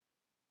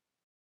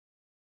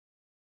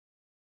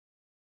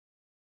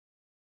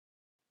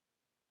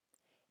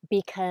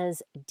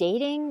Because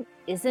dating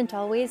isn't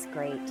always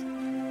great.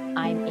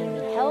 I'm Amy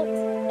Helt,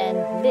 and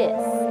this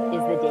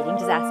is the Dating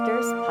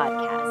Disasters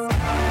Podcast.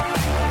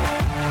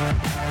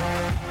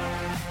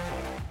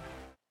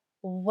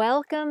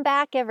 Welcome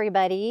back,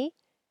 everybody.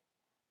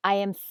 I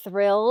am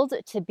thrilled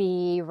to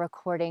be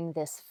recording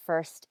this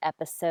first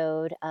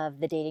episode of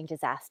the Dating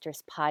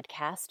Disasters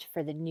Podcast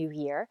for the new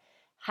year.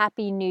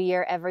 Happy New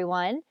Year,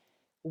 everyone.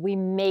 We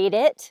made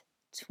it,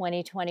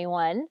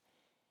 2021.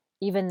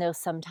 Even though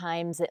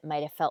sometimes it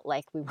might have felt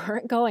like we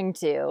weren't going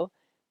to,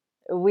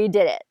 we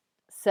did it.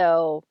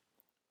 So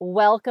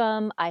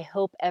welcome. I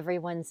hope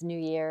everyone's new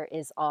year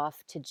is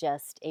off to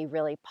just a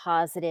really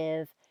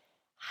positive,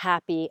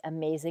 happy,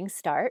 amazing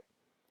start.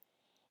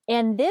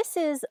 And this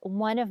is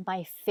one of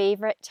my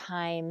favorite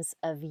times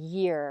of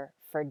year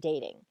for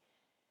dating.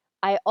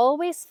 I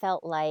always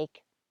felt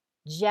like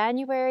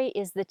January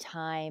is the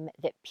time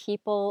that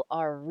people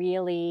are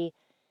really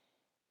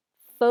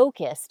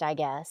focused, I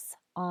guess,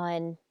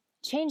 on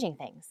changing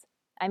things.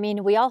 I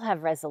mean, we all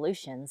have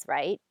resolutions,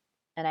 right?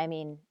 And I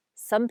mean,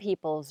 some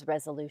people's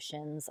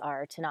resolutions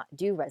are to not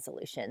do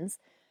resolutions,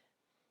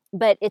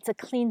 but it's a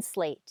clean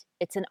slate.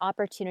 It's an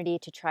opportunity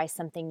to try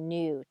something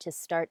new, to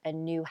start a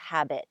new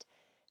habit,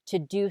 to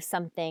do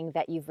something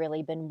that you've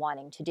really been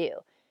wanting to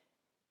do.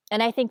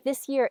 And I think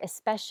this year,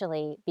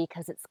 especially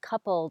because it's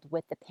coupled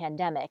with the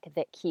pandemic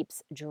that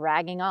keeps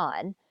dragging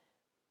on,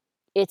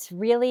 it's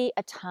really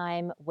a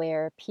time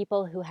where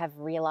people who have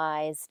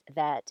realized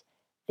that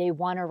they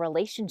want a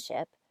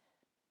relationship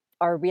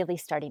are really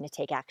starting to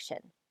take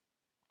action.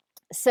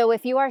 So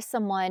if you are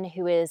someone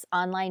who is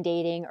online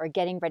dating or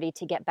getting ready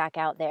to get back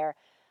out there,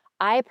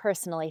 I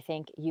personally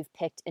think you've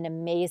picked an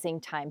amazing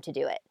time to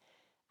do it.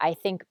 I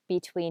think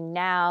between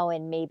now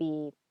and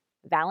maybe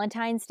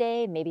Valentine's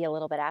Day, maybe a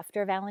little bit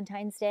after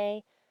Valentine's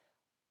Day,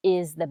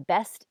 is the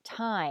best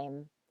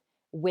time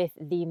with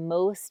the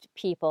most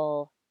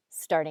people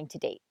starting to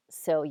date.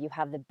 So you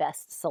have the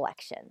best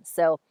selection.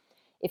 So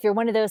if you're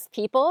one of those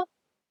people,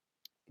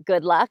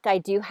 good luck. I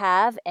do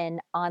have an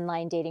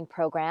online dating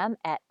program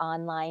at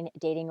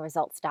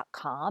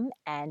onlinedatingresults.com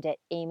and at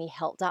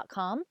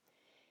amyhelt.com,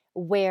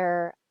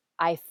 where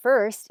I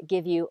first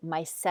give you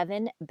my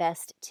 7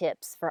 best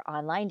tips for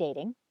online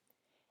dating.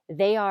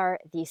 They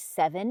are the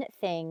 7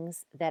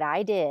 things that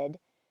I did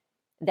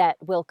that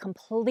will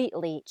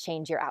completely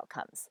change your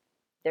outcomes.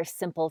 They're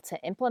simple to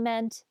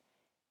implement,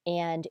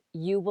 and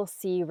you will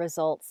see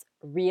results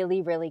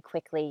really, really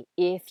quickly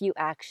if you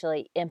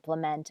actually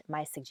implement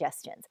my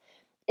suggestions.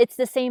 It's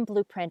the same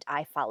blueprint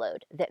I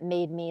followed that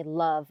made me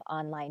love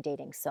online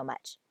dating so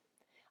much.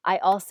 I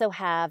also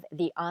have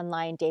the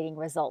Online Dating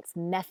Results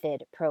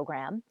Method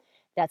program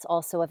that's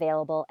also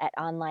available at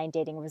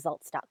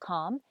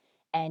onlinedatingresults.com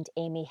and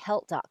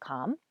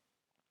amyhelt.com.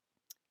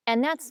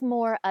 And that's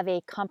more of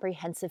a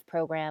comprehensive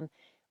program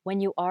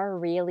when you are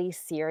really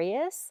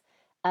serious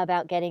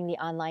about getting the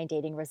online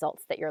dating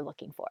results that you're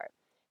looking for.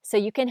 So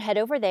you can head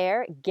over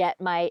there, get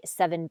my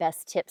 7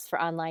 best tips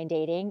for online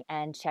dating,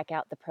 and check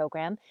out the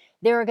program.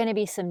 There are going to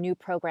be some new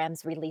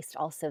programs released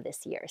also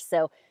this year.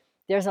 So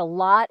there's a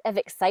lot of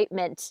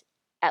excitement,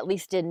 at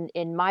least in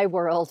my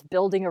world,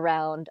 building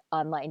around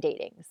online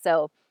dating.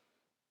 So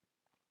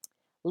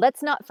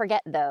let's not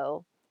forget,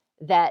 though,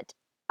 that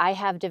I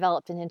have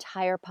developed an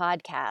entire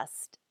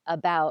podcast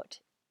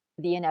about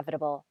the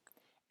inevitable,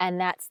 and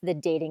that's the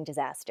dating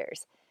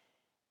disasters.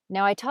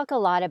 Now, I talk a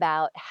lot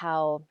about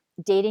how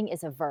dating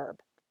is a verb,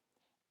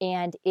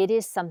 and it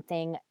is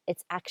something,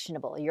 it's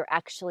actionable. You're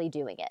actually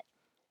doing it.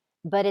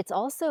 But it's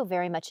also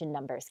very much a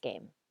numbers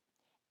game.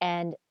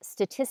 And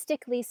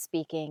statistically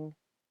speaking,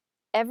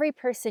 every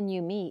person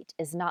you meet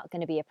is not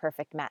going to be a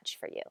perfect match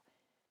for you.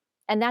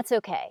 And that's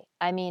okay.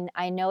 I mean,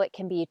 I know it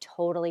can be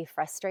totally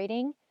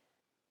frustrating,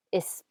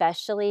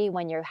 especially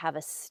when you have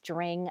a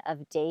string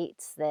of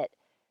dates that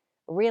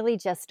really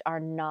just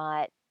are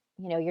not,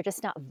 you're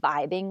just not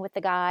vibing with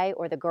the guy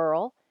or the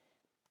girl.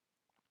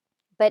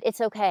 But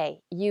it's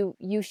okay. You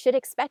should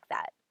expect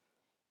that.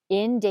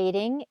 In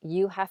dating,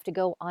 you have to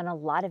go on a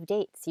lot of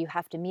dates. You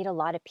have to meet a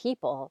lot of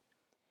people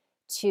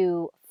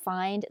to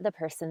find the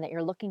person that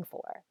you're looking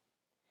for.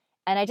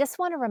 And I just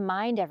want to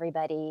remind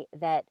everybody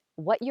that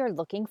what you're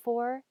looking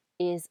for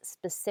is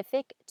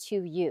specific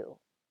to you.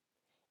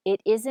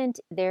 It isn't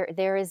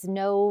there is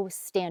no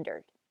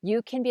standard.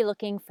 You can be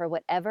looking for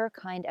whatever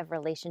kind of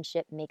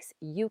relationship makes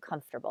you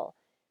comfortable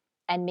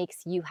and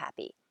makes you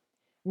happy.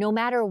 No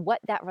matter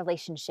what that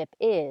relationship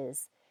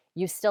is,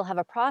 you still have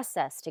a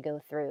process to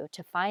go through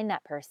to find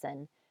that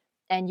person,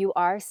 and you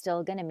are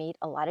still going to meet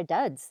a lot of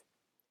duds.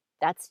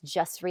 That's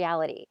just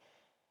reality.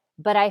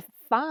 But I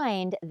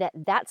find that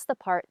that's the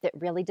part that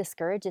really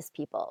discourages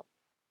people.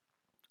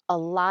 A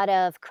lot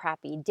of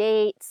crappy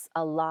dates,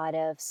 a lot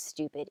of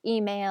stupid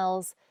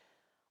emails,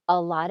 a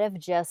lot of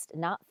just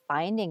not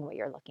finding what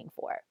you're looking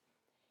for.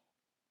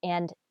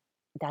 And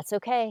that's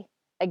okay.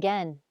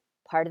 Again,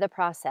 part of the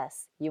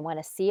process. You want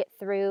to see it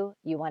through,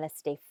 you want to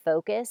stay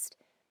focused,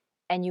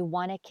 and you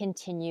want to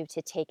continue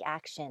to take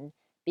action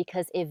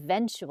because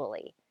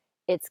eventually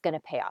it's going to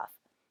pay off.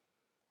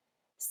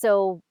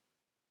 So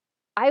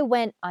I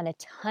went on a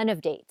ton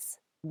of dates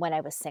when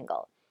I was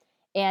single.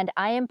 And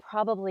I am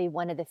probably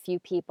one of the few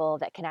people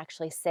that can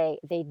actually say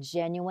they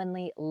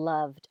genuinely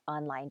loved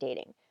online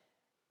dating.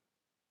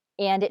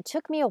 And it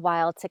took me a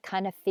while to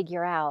kind of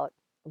figure out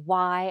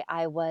why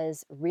I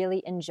was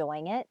really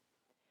enjoying it,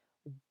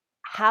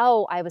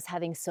 how I was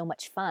having so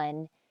much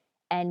fun,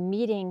 and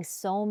meeting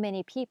so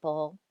many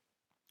people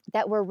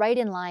that were right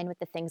in line with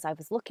the things I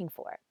was looking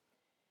for.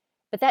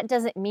 But that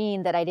doesn't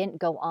mean that I didn't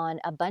go on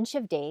a bunch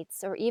of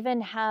dates or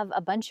even have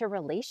a bunch of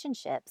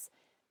relationships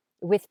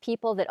with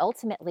people that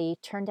ultimately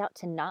turned out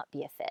to not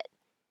be a fit.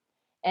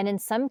 And in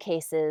some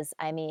cases,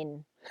 I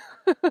mean,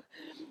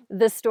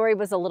 the story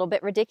was a little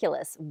bit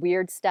ridiculous.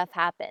 Weird stuff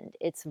happened.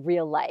 It's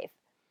real life.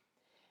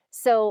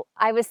 So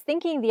I was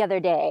thinking the other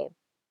day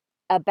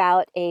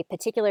about a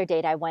particular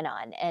date I went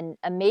on, and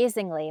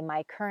amazingly,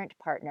 my current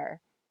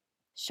partner,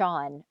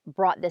 Sean,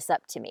 brought this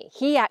up to me.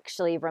 He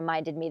actually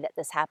reminded me that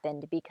this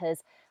happened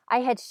because I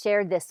had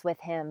shared this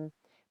with him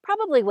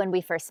probably when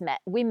we first met.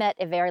 We met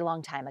a very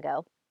long time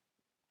ago,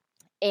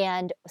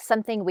 and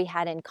something we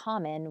had in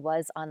common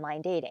was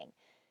online dating.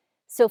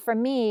 So for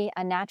me,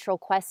 a natural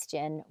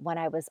question when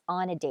I was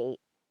on a date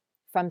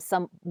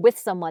with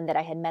someone that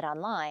I had met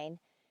online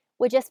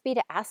would just be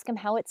to ask them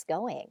how it's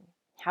going,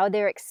 how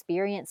their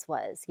experience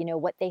was,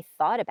 what they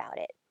thought about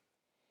it.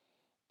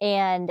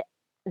 And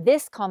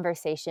this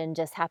conversation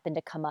just happened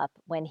to come up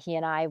when he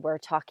and I were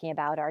talking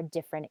about our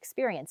different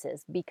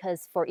experiences,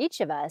 because for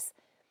each of us,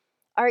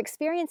 our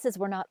experiences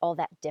were not all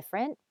that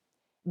different,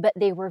 but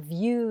they were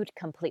viewed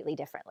completely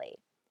differently.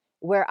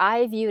 Where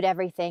I viewed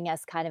everything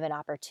as kind of an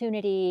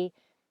opportunity,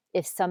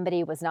 if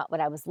somebody was not what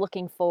I was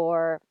looking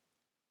for,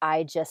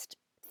 I just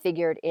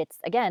figured it's,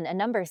 again, a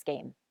numbers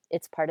game.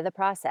 It's part of the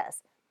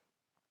process.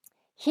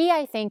 He,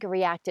 I think,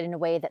 reacted in a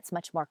way that's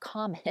much more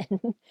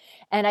common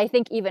and I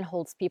think even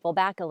holds people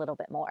back a little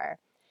bit more.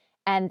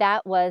 And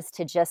that was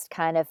to just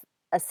kind of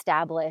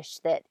establish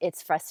that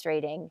it's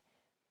frustrating.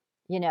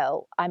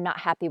 I'm not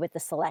happy with the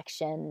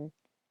selection.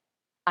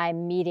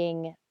 I'm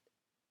meeting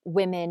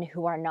women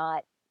who are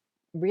not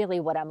really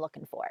what I'm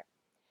looking for.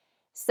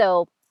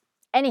 So,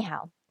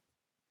 anyhow,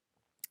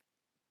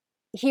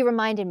 he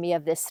reminded me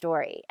of this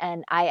story,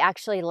 and I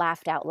actually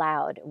laughed out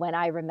loud when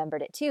I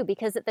remembered it too,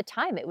 because at the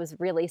time it was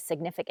really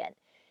significant.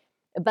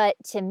 But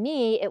to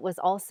me, it was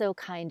also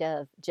kind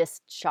of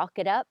just chalk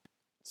it up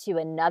to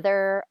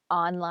another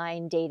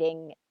online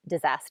dating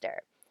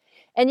disaster.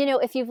 And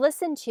if you've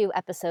listened to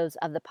episodes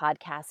of the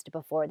podcast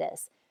before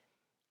this,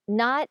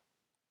 not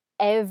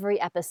every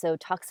episode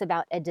talks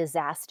about a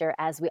disaster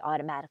as we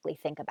automatically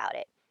think about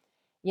it.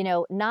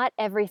 Not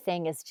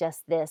everything is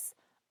just this,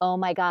 oh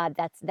my God,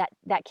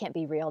 that can't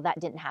be real. That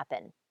didn't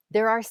happen.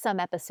 There are some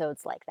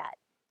episodes like that.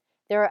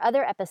 There are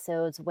other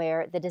episodes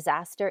where the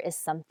disaster is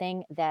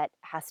something that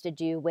has to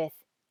do with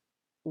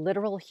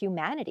literal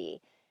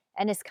humanity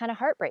and is kind of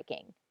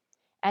heartbreaking.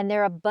 And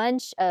there are a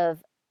bunch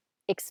of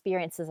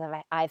experiences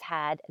I've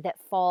had that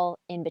fall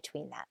in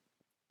between that.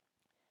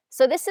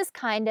 So this is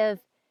kind of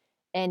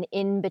an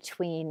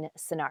in-between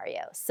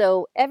scenario.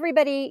 So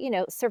everybody,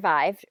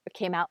 survived,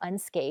 came out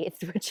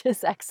unscathed, which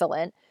is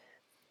excellent.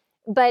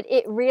 But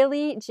it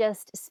really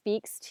just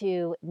speaks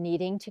to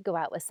needing to go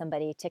out with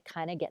somebody to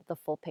kind of get the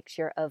full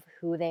picture of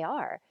who they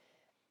are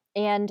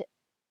and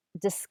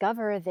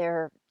discover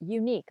their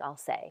unique, I'll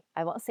say.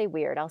 I won't say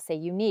weird, I'll say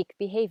unique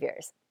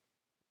behaviors.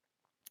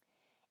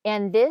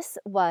 And this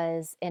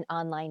was an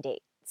online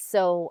date.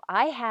 So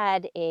I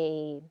had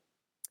a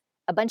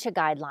bunch of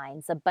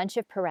guidelines, a bunch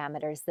of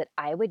parameters that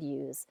I would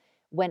use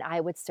when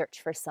I would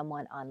search for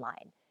someone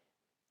online.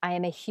 I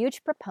am a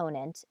huge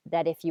proponent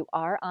that if you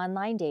are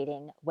online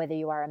dating, whether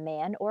you are a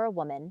man or a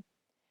woman,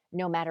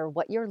 no matter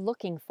what you're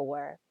looking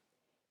for,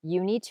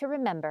 you need to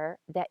remember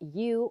that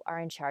you are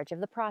in charge of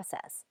the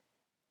process.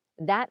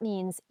 That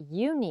means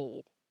you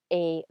need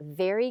a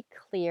very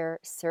clear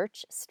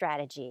search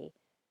strategy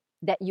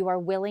that you are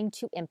willing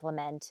to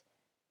implement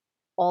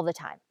all the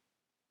time.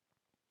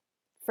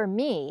 For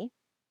me,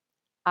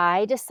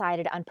 I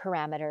decided on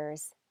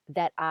parameters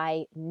that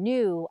I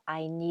knew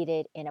I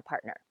needed in a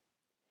partner.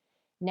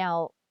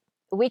 Now,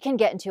 we can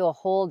get into a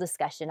whole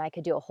discussion. I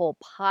could do a whole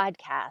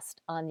podcast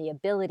on the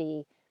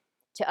ability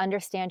to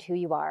understand who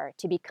you are,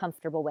 to be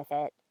comfortable with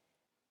it,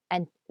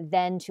 and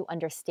then to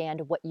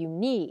understand what you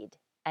need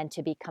and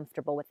to be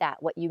comfortable with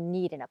that, what you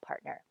need in a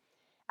partner.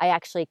 I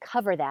actually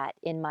cover that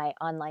in my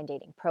online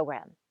dating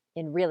program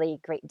in really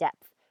great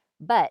depth.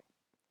 But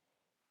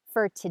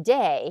for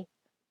today,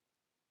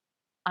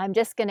 I'm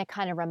just going to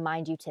kind of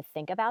remind you to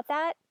think about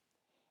that.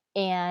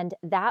 And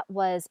that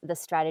was the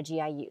strategy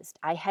I used.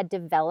 I had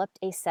developed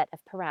a set of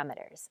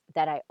parameters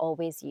that I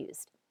always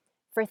used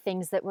for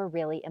things that were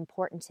really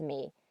important to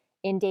me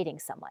in dating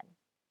someone.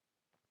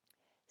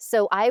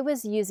 So I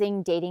was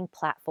using dating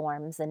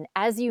platforms. And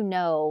as you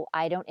know,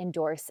 I don't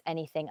endorse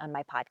anything on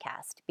my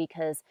podcast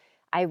because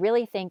I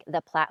really think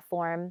the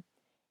platform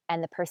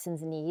and the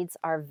person's needs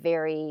are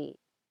very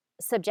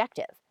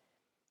subjective.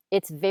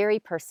 It's very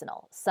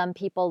personal. Some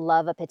people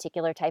love a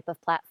particular type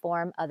of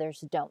platform,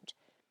 others don't.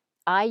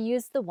 I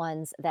used the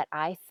ones that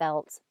I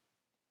felt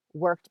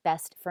worked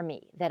best for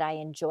me, that I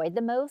enjoyed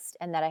the most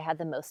and that I had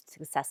the most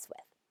success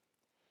with.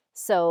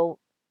 So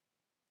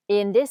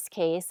in this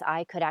case,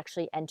 I could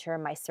actually enter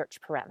my search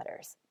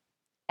parameters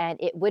and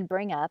it would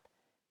bring up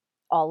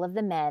all of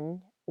the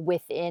men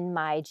within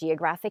my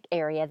geographic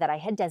area that I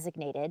had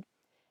designated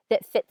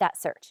that fit that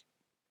search.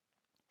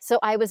 So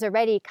I was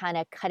already kind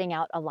of cutting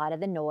out a lot of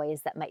the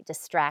noise that might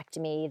distract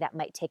me, that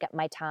might take up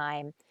my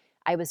time.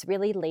 I was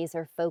really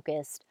laser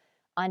focused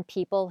on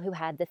people who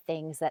had the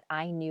things that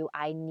I knew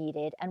I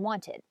needed and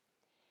wanted.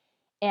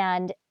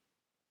 And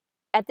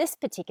at this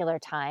particular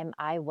time,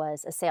 I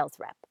was a sales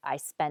rep. I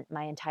spent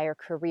my entire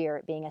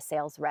career being a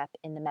sales rep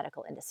in the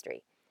medical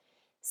industry.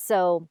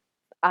 So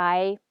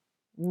I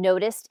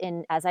noticed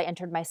as I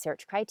entered my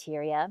search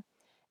criteria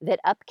that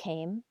up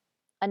came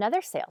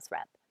another sales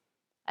rep.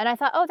 And I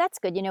thought, oh, that's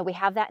good. We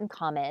have that in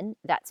common.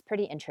 That's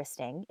pretty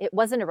interesting. It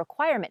wasn't a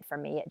requirement for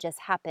me. It just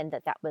happened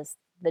that that was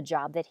the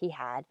job that he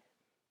had.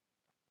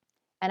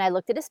 And I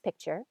looked at his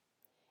picture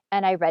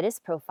and I read his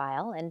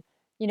profile and,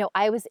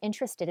 I was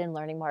interested in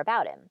learning more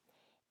about him.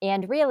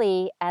 And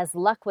really, as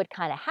luck would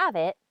kind of have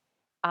it,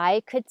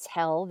 I could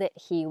tell that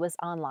he was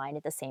online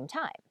at the same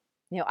time.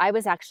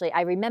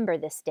 I remember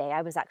this day,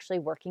 I was actually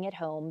working at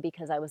home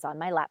because I was on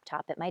my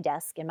laptop at my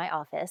desk in my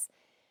office,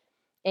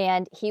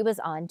 and he was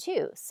on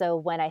too. So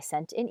when I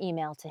sent an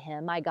email to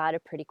him, I got a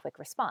pretty quick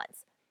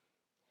response.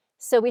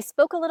 So we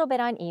spoke a little bit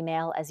on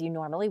email as you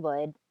normally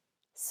would,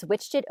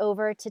 switched it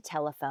over to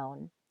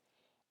telephone,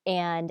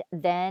 and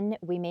then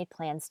we made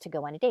plans to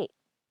go on a date.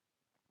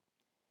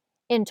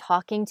 In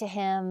talking to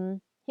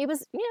him, he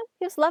was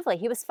lovely.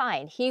 He was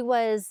fine. He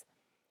was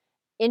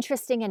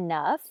interesting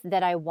enough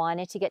that I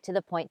wanted to get to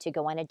the point to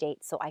go on a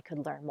date so I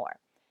could learn more.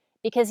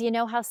 Because you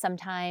know how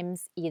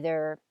sometimes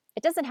either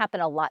it doesn't happen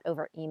a lot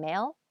over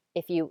email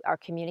if you are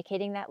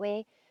communicating that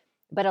way,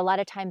 but a lot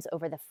of times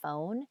over the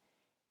phone,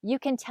 you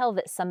can tell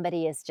that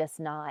somebody is just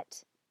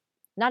not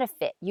a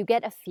fit. You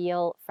get a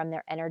feel from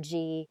their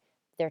energy,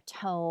 their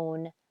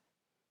tone,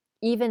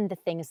 even the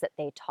things that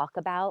they talk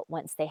about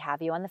once they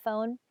have you on the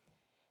phone.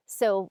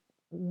 So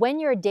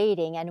when you're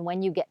dating and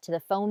when you get to the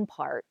phone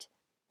part,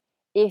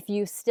 if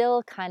you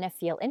still kind of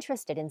feel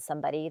interested in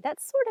somebody,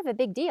 that's sort of a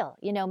big deal.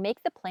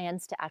 Make the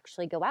plans to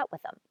actually go out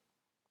with them.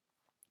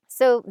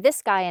 So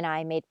this guy and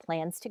I made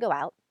plans to go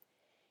out.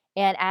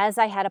 And as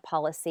I had a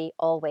policy,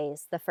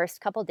 always, the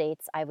first couple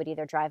dates, I would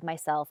either drive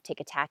myself,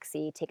 take a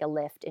taxi, take a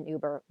Lyft, an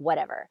Uber,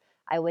 whatever.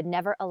 I would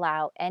never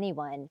allow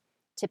anyone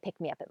to pick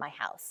me up at my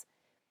house.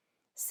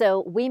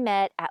 So we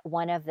met at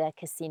one of the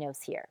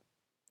casinos here.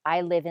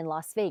 I live in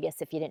Las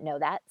Vegas, if you didn't know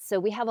that. So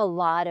we have a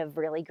lot of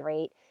really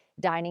great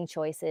dining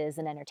choices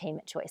and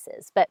entertainment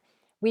choices. But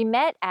we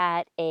met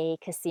at a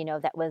casino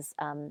that was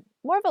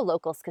more of a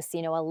locals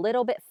casino, a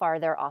little bit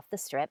farther off the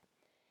strip.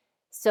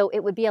 So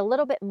it would be a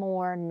little bit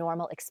more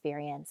normal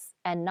experience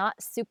and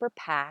not super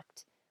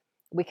packed.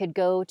 We could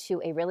go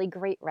to a really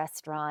great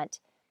restaurant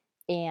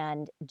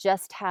and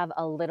just have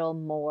a little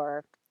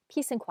more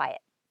peace and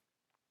quiet.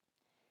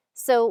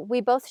 So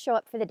we both show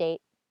up for the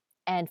date.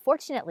 And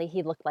fortunately,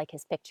 he looked like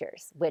his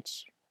pictures,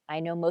 which I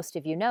know most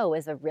of you know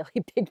is a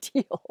really big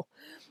deal.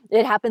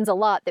 It happens a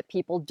lot that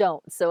people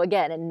don't. So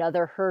again,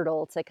 another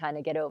hurdle to kind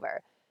of get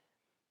over.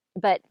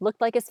 But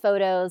looked like his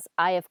photos.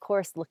 I, of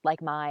course, looked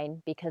like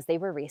mine because they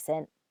were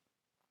recent.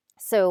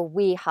 So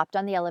we hopped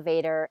on the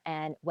elevator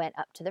and went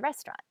up to the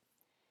restaurant.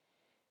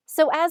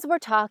 So as we're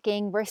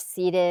talking, we're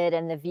seated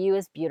and the view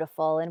is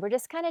beautiful and we're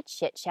just kind of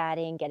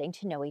chit-chatting, getting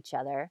to know each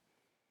other.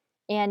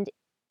 And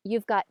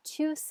you've got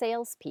two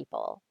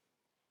salespeople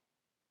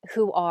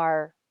who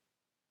are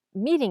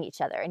meeting each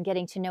other and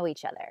getting to know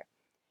each other.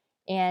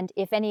 And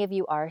if any of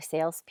you are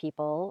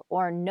salespeople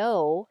or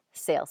know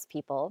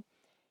salespeople,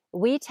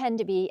 we tend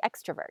to be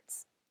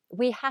extroverts.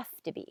 We have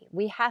to be.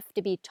 We have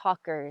to be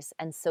talkers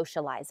and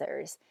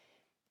socializers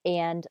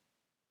and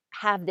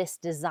have this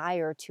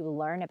desire to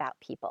learn about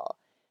people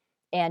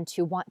and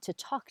to want to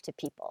talk to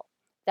people.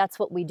 That's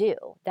what we do.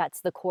 That's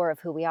the core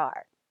of who we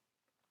are.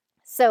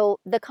 So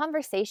the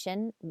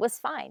conversation was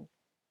fine.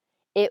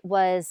 It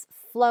was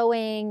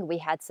flowing. We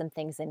had some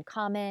things in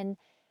common.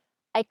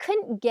 I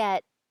couldn't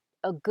get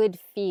a good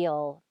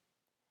feel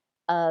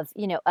of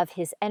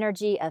his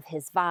energy, of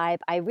his vibe.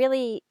 I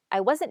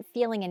wasn't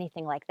feeling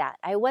anything like that.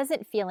 I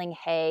wasn't feeling,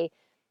 hey,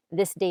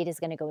 this date is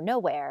going to go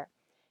nowhere.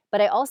 But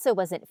I also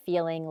wasn't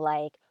feeling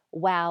like,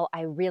 wow,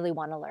 I really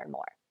want to learn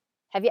more.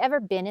 Have you ever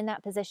been in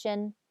that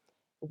position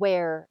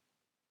where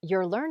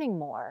you're learning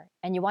more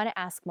and you want to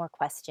ask more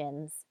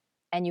questions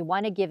and you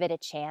want to give it a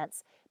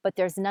chance, but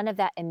there's none of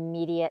that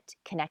immediate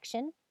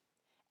connection?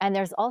 And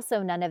there's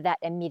also none of that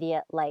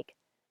immediate, like,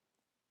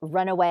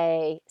 run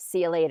away,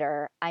 see you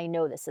later, I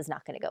know this is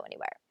not going to go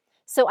anywhere.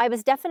 So I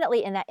was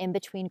definitely in that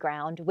in-between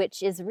ground,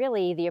 which is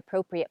really the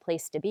appropriate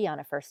place to be on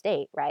a first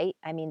date, right?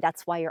 I mean,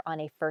 that's why you're on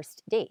a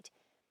first date.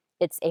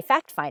 It's a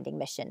fact-finding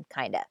mission,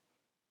 kind of.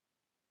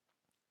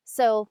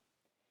 So,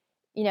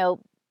 you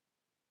know,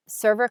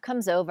 server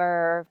comes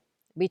over,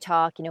 we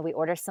talk, we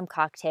order some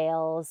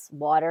cocktails,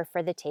 water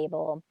for the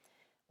table.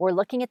 we're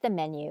looking at the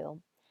menu,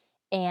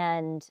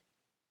 and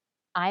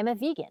I'm a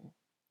vegan.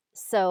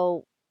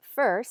 So,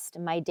 first,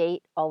 my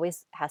date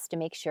always has to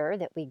make sure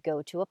that we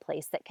go to a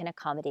place that can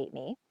accommodate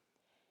me.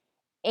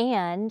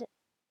 And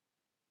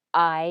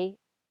I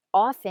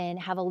often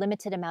have a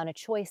limited amount of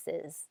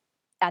choices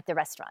at the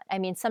restaurant. I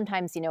mean,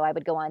 sometimes, I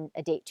would go on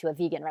a date to a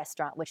vegan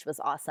restaurant, which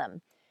was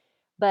awesome.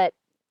 But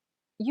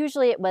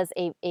usually it was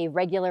a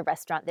regular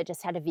restaurant that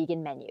just had a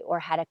vegan menu or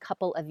had a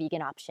couple of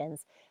vegan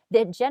options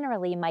that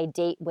generally my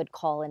date would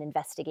call and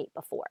investigate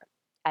before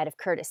out of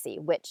courtesy,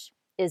 which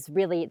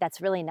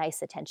that's really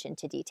nice attention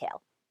to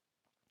detail.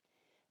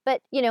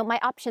 But, my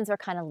options are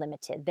kind of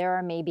limited. There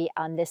are maybe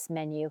on this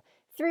menu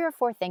 3 or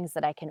 4 things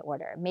that I can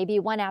order, maybe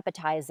 1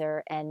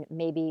 appetizer and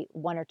maybe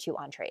 1 or 2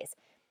 entrees.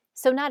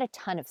 So not a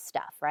ton of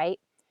stuff, right?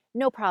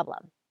 No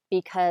problem,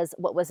 because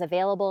what was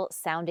available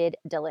sounded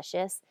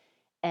delicious.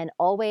 And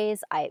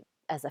always,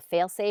 as a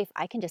fail-safe,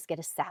 I can just get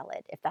a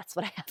salad if that's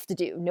what I have to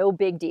do. No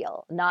big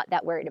deal. Not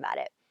that worried about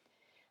it.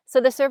 So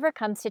the server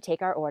comes to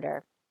take our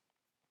order.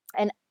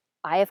 And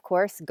I, of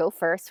course, go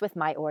first with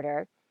my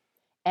order.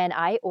 And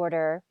I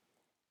order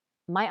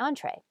my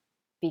entree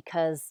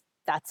because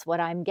that's what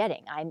I'm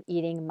getting. I'm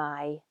eating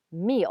my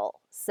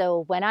meal.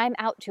 So when I'm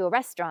out to a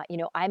restaurant,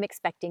 I'm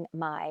expecting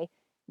my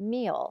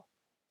meal.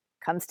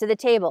 Comes to the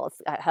table,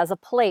 it has a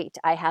plate.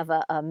 I have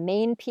a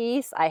main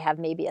piece. I have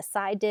maybe a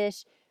side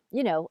dish,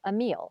 a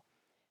meal.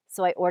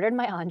 So I ordered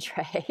my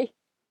entree.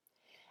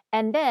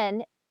 And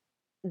then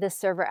the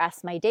server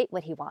asks my date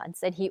what he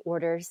wants, and he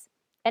orders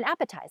an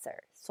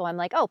appetizer. So I'm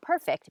like, oh,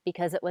 perfect,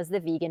 because it was the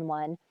vegan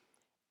one.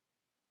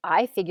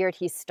 I figured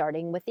he's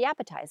starting with the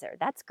appetizer.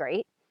 That's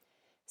great.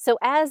 So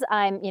as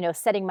I'm,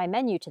 setting my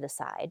menu to the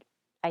side,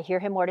 I hear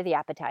him order the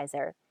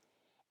appetizer,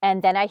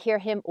 and then I hear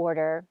him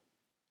order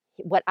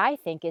what I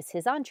think is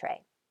his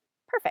entree.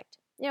 Perfect.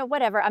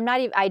 Whatever.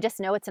 I just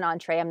know it's an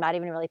entree. I'm not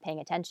even really paying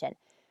attention.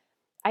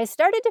 I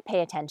started to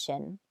pay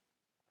attention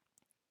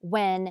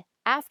when,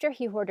 after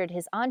he ordered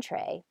his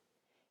entree,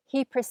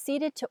 he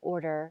proceeded to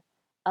order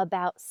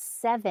about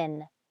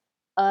 7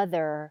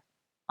 other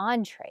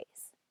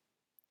entrees.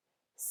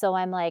 So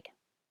I'm like,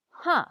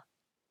 huh,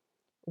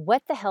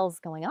 what the hell's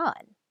going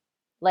on?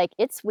 Like,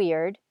 it's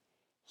weird.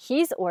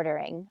 He's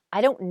ordering.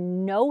 I don't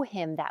know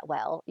him that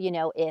well.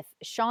 If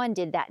Sean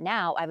did that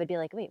now, I would be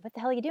like, wait, what the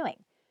hell are you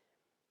doing?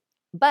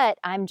 But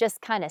I'm just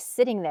kind of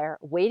sitting there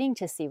waiting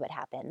to see what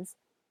happens.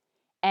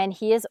 And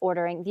he is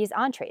ordering these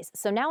entrees.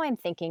 So now I'm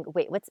thinking,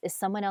 wait, is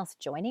someone else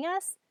joining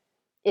us?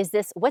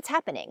 What's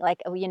happening?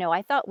 Like,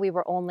 I thought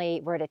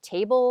we're at a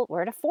table,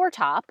 we're at a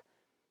 4-top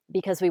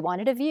because we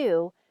wanted a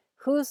view.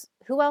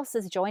 Who else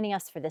is joining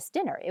us for this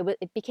dinner?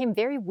 It became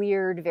very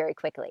weird very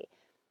quickly.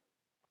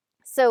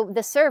 So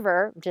the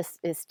server just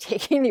is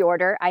taking the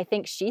order. I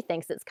think she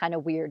thinks it's kind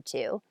of weird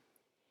too.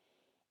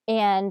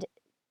 And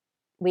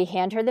we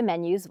hand her the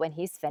menus when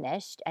he's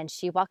finished, and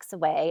she walks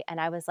away. And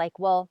I was like,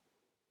 well,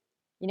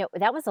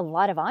 that was a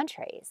lot of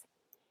entrees.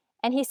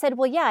 And he said,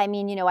 well, yeah, I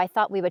mean, I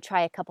thought we would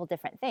try a couple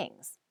different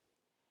things.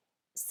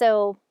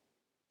 So,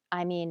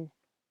 I mean,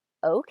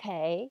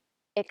 okay,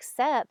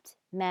 except,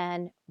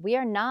 man, we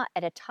are not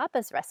at a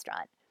tapas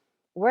restaurant.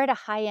 We're at a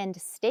high-end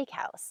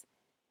steakhouse.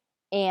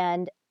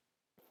 And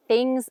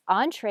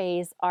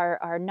entrees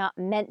are not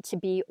meant to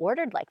be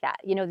ordered like that.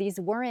 These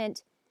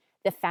weren't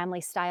the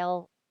family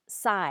style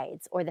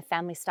sides or the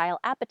family style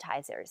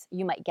appetizers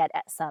you might get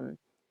at some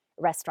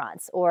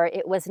restaurants, or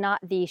it was not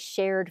the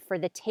shared for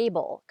the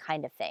table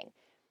kind of thing.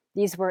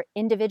 These were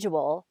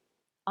individual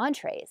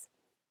entrees.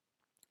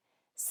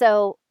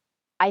 So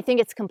I think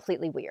it's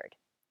completely weird.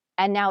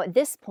 And now at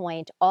this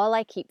point, all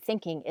I keep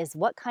thinking is,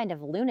 what kind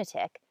of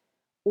lunatic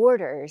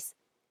orders,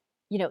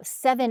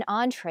 7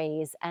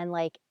 entrees and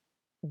like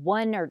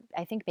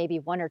I think maybe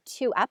 1 or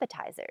 2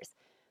 appetizers.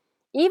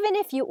 Even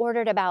if you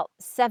ordered about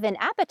 7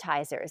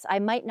 appetizers, I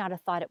might not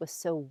have thought it was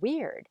so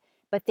weird,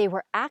 but they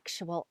were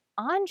actual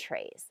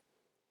entrees.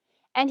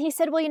 And he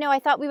said, well, I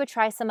thought we would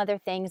try some other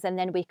things and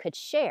then we could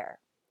share.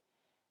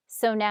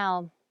 So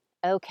now,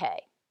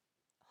 okay,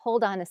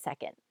 hold on a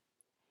second.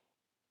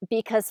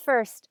 Because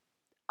first,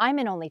 I'm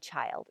an only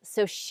child,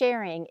 so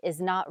sharing is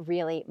not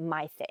really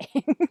my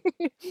thing.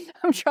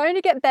 I'm trying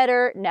to get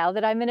better now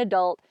that I'm an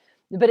adult,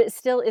 but it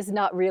still is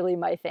not really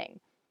my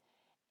thing.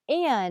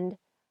 And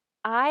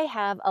I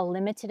have a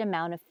limited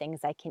amount of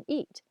things I can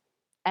eat.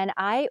 And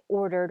I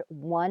ordered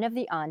one of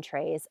the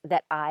entrees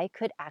that I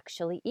could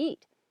actually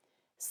eat.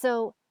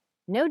 So,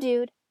 no,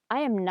 dude,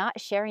 I am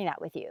not sharing that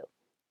with you.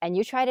 And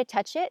you try to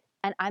touch it,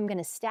 and I'm going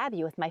to stab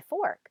you with my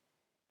fork.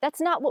 That's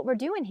not what we're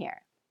doing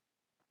here.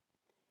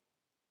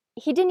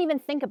 He didn't even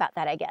think about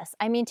that, I guess.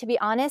 I mean, to be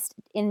honest,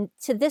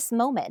 to this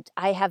moment,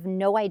 I have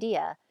no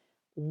idea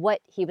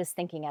what he was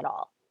thinking at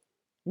all.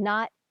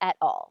 Not at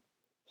all.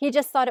 He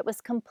just thought it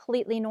was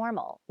completely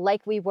normal,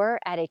 like we were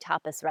at a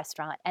tapas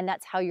restaurant, and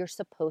that's how you're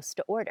supposed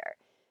to order.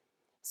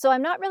 So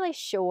I'm not really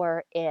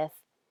sure if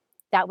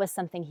that was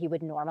something he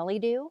would normally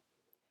do,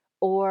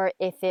 or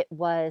if it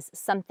was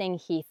something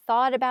he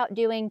thought about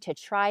doing to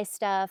try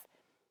stuff,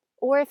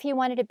 or if he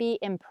wanted to be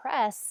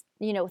impressed,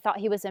 thought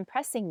he was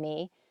impressing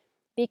me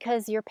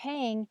because you're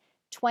paying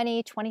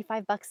 20,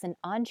 25 bucks an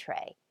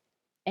entree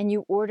and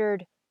you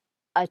ordered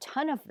a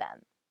ton of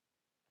them.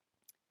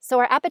 So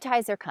our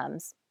appetizer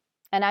comes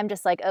and I'm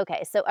just like,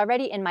 okay, so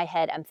already in my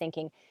head, I'm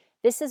thinking,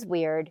 this is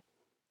weird.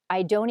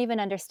 I don't even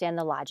understand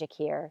the logic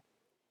here.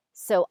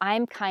 So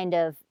I'm kind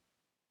of,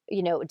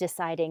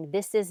 deciding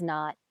this is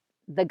not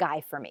the guy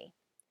for me.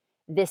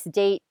 This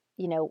date,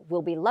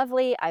 will be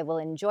lovely. I will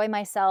enjoy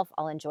myself.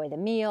 I'll enjoy the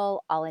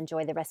meal. I'll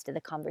enjoy the rest of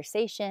the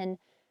conversation.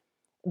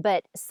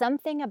 But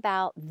something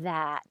about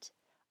that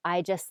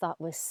I just thought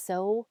was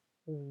so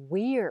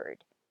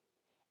weird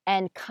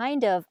and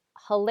kind of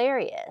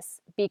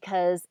hilarious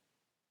because,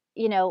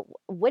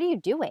 what are you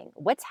doing?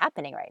 What's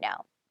happening right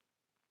now?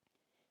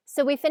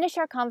 So we finish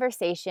our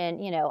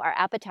conversation, our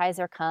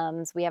appetizer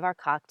comes, we have our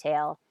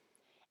cocktail,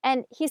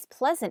 and he's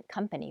pleasant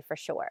company for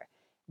sure.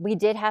 We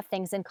did have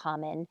things in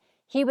common.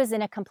 He was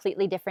in a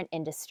completely different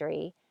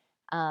industry.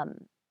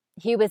 Um,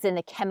 he was in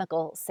the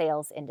chemical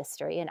sales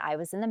industry, and I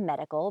was in the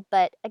medical.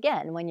 But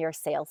again, when you're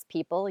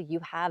salespeople, you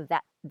have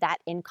that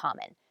in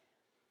common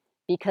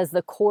because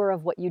the core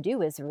of what you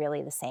do is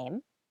really the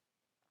same.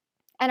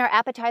 And our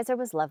appetizer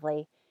was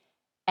lovely.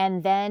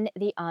 And then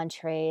the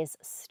entrees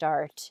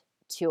start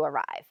to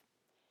arrive.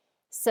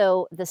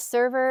 So the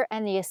server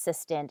and the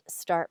assistant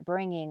start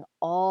bringing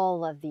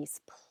all of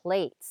these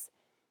plates.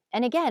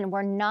 And again,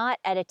 we're not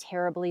at a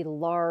terribly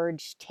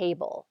large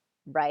table,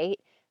 right?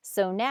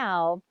 So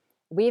now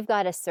we've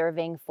got a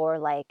serving for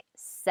like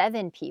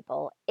 7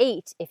 people,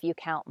 8 if you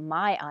count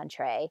my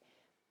entree,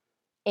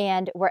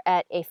 and we're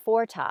at a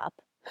 4 top,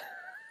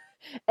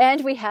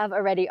 and we have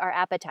already our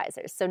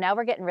appetizers. So now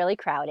we're getting really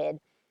crowded.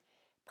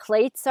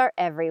 Plates are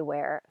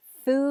everywhere,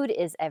 food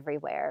is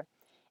everywhere.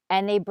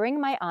 And they bring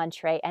my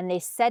entree and they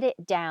set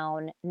it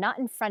down, not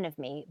in front of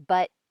me,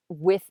 but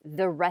with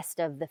the rest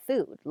of the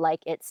food,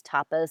 like it's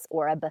tapas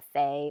or a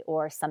buffet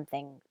or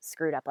something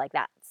screwed up like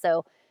that.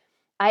 So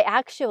I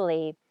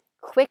actually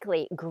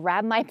quickly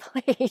grab my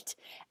plate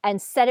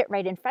and set it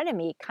right in front of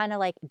me, kind of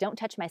like, don't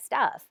touch my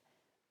stuff,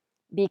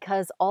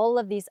 because all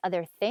of these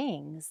other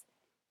things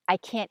I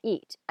can't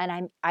eat.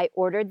 And I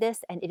ordered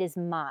this and it is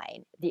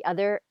mine. The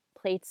other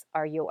plates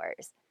are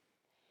yours.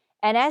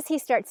 And as he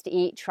starts to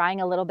eat,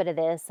 trying a little bit of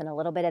this and a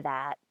little bit of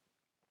that,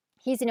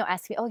 he's,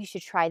 asking me, oh, you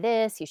should try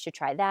this, you should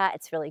try that.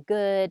 It's really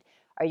good.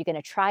 Are you going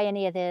to try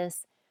any of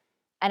this?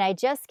 And I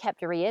just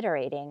kept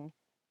reiterating,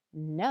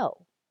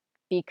 no,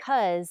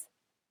 because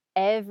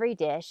every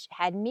dish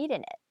had meat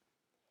in it.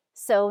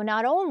 So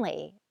not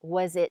only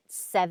was it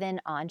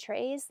 7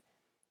 entrees,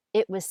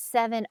 it was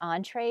 7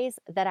 entrees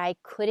that I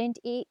couldn't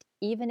eat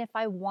even if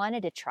I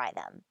wanted to try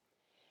them.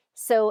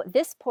 So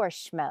this poor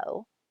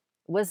schmo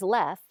was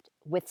left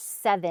with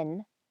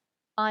 7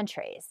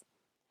 entrees.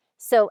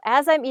 So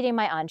as I'm eating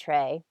my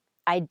entree,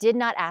 I did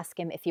not ask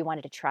him if he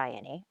wanted to try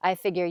any. I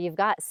figure you've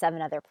got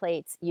 7 other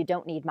plates, you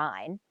don't need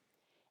mine.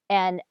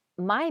 And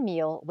my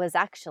meal was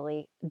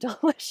actually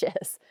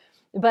delicious,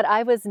 but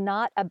I was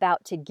not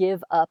about to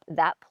give up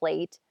that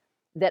plate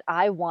that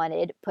I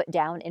wanted put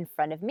down in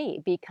front of me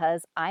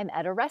because I'm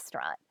at a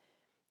restaurant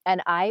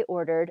and I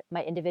ordered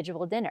my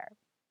individual dinner.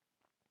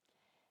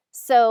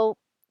 So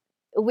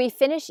we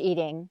finish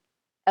eating.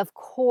 Of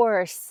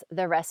course,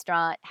 the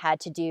restaurant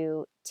had to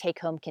do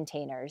take-home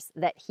containers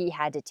that he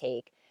had to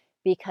take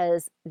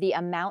because the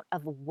amount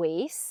of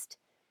waste,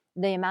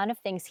 the amount of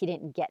things he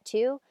didn't get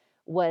to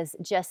was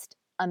just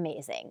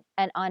amazing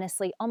and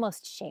honestly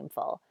almost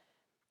shameful.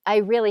 I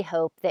really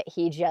hope that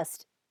he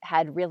just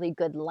had really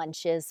good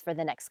lunches for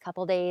the next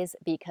couple days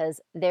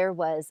because there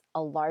was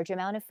a large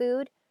amount of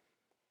food,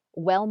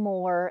 well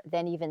more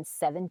than even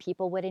 7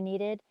 people would have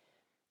needed.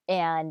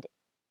 And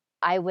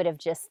I would have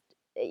just,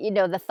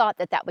 the thought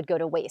that that would go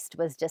to waste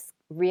was just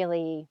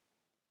really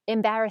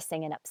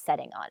embarrassing and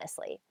upsetting,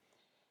 honestly.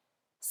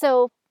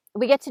 So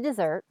we get to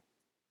dessert,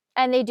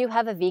 and they do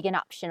have a vegan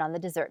option on the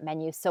dessert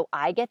menu. So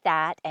I get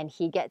that, and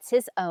he gets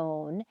his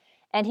own.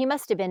 And he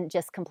must have been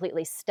just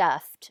completely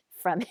stuffed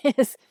from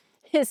his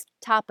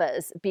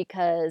tapas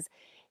because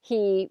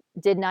he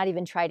did not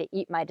even try to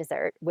eat my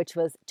dessert, which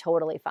was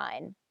totally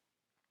fine.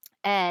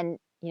 And,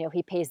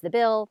 he pays the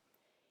bill.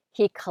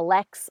 He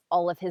collects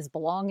all of his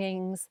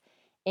belongings,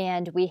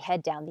 and we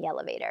head down the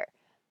elevator.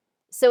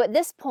 So at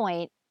this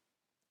point,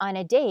 on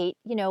a date,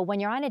 when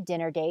you're on a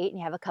dinner date and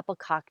you have a couple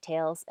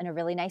cocktails and a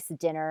really nice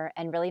dinner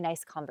and really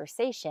nice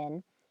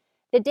conversation,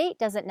 the date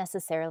doesn't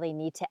necessarily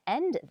need to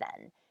end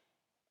then.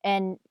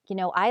 And,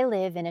 I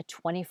live in a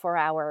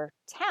 24-hour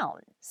town.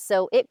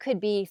 So it could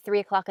be 3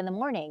 o'clock in the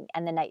morning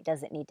and the night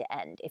doesn't need to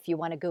end if you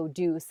want to go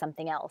do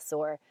something else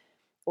or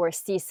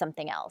see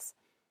something else.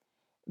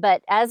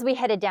 But as we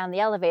headed down the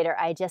elevator,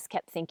 I just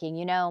kept thinking,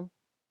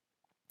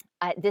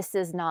 this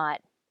is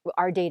not,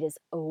 our date is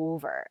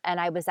over. And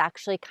I was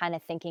actually kind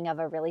of thinking of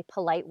a really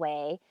polite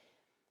way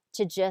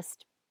to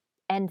just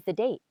end the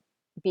date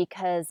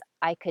because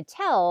I could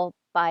tell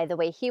by the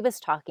way he was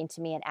talking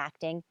to me and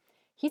acting,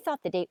 he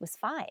thought the date was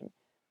fine.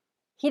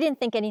 He didn't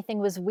think anything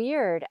was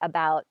weird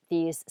about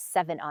these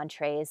 7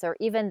 entrees or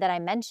even that I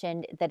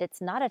mentioned that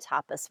it's not a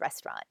tapas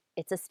restaurant,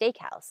 it's a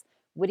steakhouse.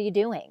 What are you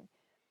doing?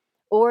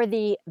 Or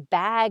the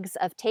bags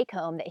of take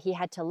home that he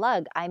had to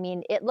lug. I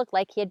mean, it looked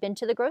like he had been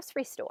to the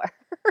grocery store.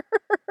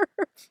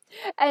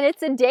 And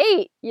it's a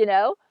date, you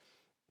know?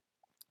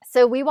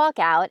 So we walk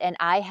out, and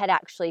I had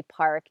actually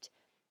parked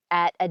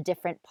at a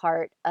different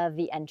part of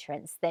the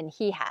entrance than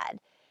he had.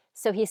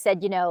 So he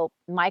said,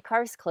 my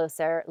car's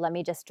closer. Let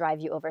me just drive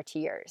you over to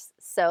yours.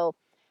 So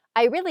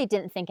I really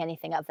didn't think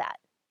anything of that,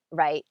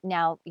 right?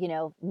 Now,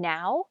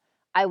 now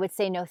I would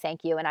say no,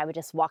 thank you. And I would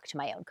just walk to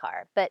my own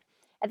car. But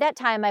at that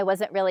time, I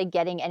wasn't really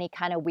getting any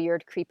kind of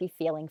weird, creepy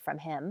feeling from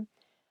him.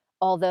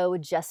 Although,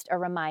 just a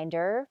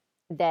reminder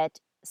that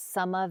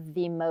some of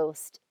the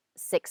most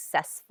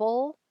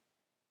successful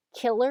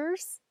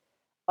killers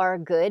are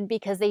good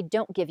because they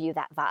don't give you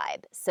that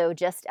vibe. So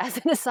just as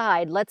an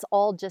aside, let's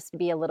all just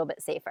be a little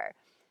bit safer.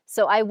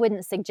 So I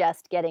wouldn't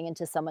suggest getting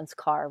into someone's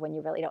car when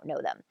you really don't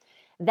know them.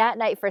 That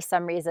night, for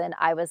some reason,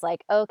 I was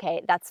like,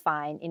 okay, that's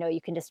fine.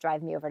 You can just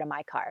drive me over to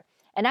my car.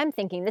 And I'm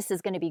thinking this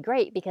is going to be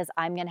great because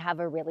I'm going to have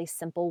a really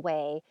simple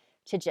way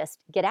to just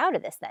get out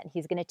of this then.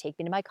 He's going to take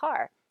me to my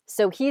car.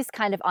 So he's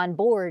kind of on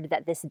board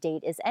that this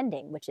date is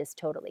ending, which is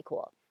totally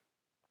cool.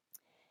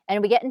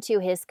 And we get into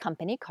his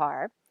company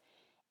car.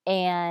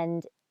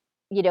 And,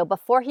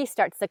 before he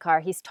starts the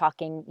car, he's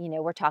talking,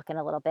 we're talking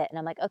a little bit. And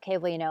I'm like, okay,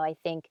 well, I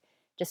think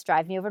just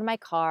drive me over to my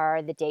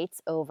car. The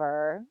date's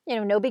over,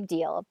 no big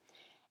deal.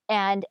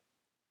 And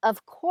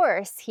of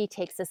course, he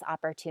takes this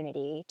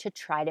opportunity to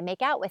try to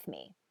make out with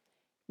me.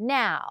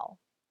 Now,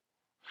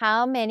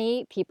 how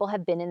many people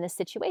have been in this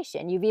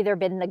situation? You've either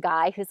been the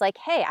guy who's like,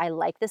 hey, I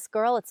like this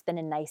girl. It's been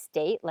a nice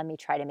date. Let me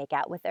try to make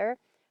out with her.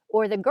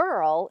 Or the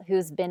girl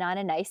who's been on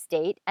a nice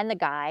date and the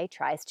guy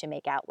tries to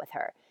make out with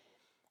her.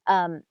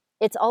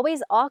 It's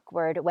always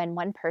awkward when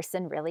one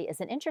person really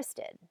isn't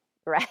interested,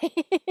 right?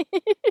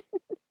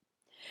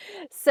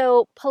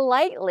 So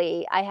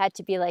politely, I had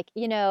to be like,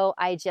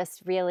 I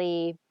just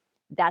really,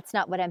 that's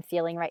not what I'm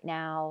feeling right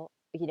now.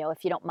 If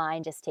you don't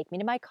mind, just take me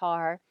to my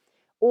car,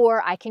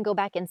 or I can go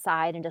back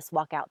inside and just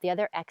walk out the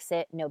other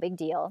exit. No big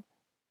deal.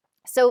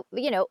 So,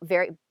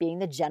 very being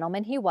the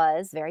gentleman he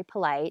was, very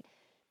polite,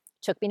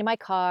 took me to my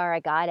car. I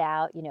got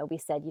out, we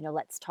said,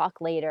 let's talk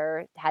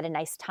later. Had a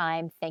nice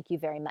time. Thank you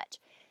very much.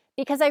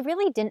 Because I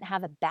really didn't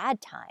have a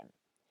bad time.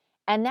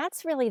 And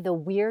that's really the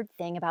weird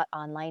thing about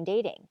online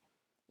dating.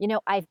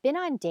 I've been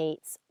on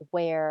dates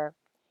where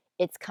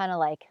it's kind of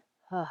like,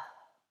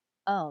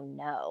 oh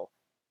no,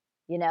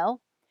 you know?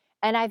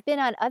 And I've been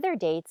on other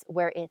dates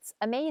where it's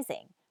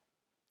amazing.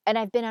 And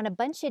I've been on a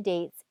bunch of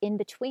dates in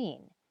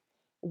between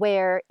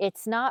where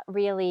it's not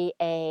really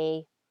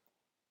a,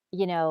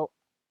 you know,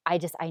 I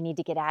need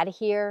to get out of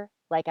here.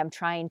 Like I'm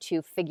trying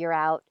to figure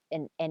out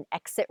an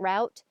exit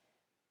route.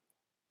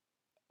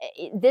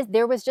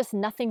 There was just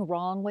nothing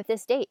wrong with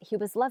this date. He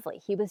was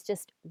lovely. He was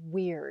just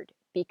weird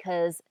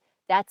because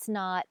that's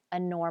not a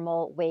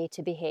normal way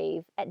to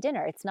behave at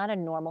dinner. It's not a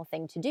normal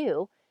thing to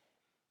do.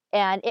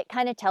 And it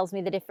kind of tells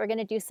me that if we're going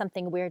to do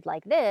something weird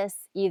like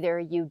this,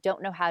 either you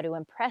don't know how to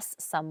impress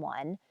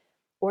someone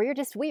or you're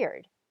just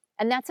weird.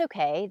 And that's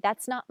okay.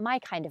 That's not my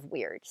kind of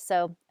weird.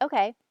 So,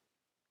 okay.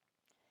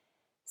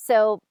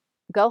 So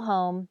go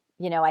home.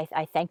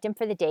 I thanked him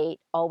for the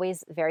date,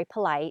 always very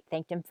polite,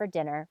 thanked him for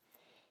dinner.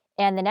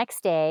 And the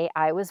next day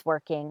I was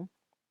working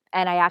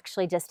and I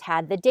actually just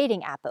had the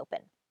dating app open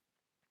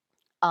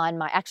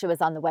actually it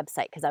was on the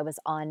website because I was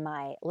on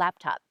my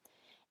laptop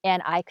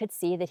and I could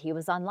see that he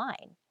was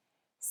online.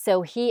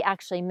 So he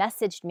actually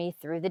messaged me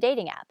through the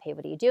dating app. Hey,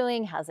 what are you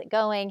doing? How's it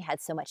going?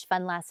 Had so much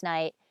fun last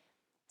night.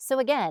 So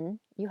again,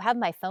 you have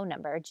my phone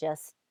number.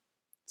 Just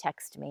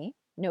text me.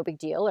 No big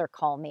deal, or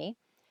call me.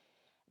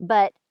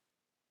 But,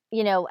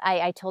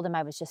 I told him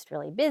I was just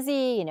really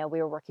busy. We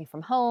were working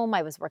from home.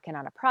 I was working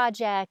on a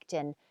project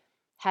and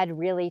had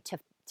really to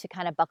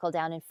kind of buckle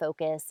down and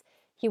focus.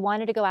 He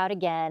wanted to go out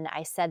again.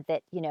 I said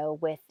that,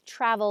 with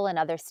travel and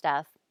other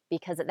stuff,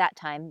 because at that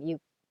time you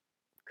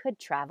could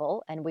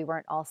travel and we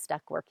weren't all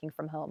stuck working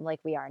from home like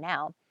we are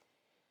now.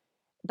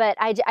 But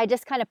I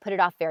just kind of put it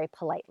off very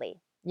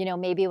politely.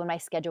 Maybe when my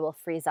schedule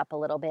frees up a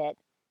little bit,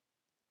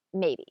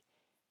 maybe.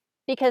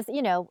 Because,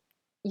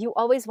 you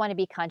always want to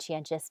be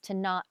conscientious to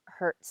not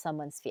hurt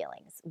someone's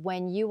feelings.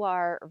 When you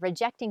are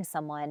rejecting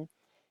someone,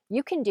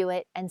 you can do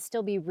it and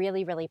still be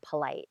really, really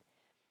polite.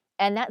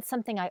 And that's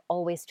something I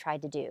always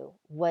tried to do,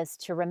 was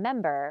to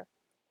remember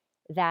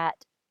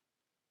that,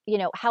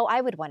 how I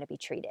would want to be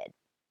treated.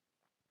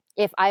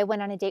 If I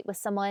went on a date with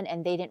someone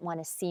and they didn't want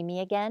to see me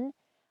again,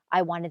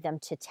 I wanted them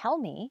to tell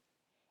me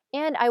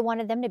and I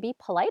wanted them to be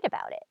polite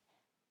about it.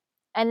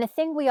 And the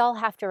thing we all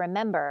have to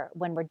remember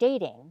when we're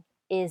dating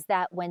is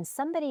that when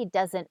somebody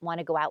doesn't want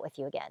to go out with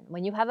you again,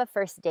 when you have a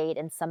first date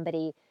and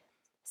somebody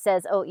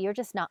says, oh, you're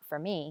just not for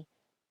me,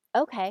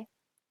 okay,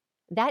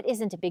 that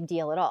isn't a big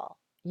deal at all.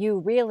 You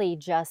really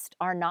just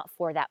are not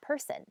for that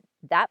person.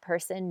 That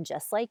person,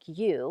 just like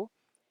you,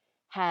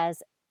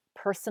 has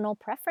personal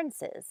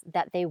preferences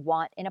that they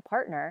want in a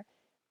partner,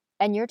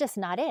 and you're just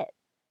not it.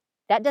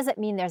 That doesn't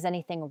mean there's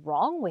anything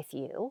wrong with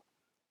you.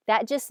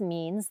 That just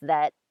means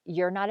that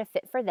you're not a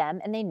fit for them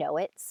and they know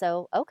it.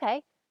 So,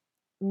 okay,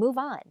 move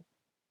on.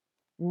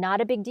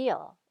 Not a big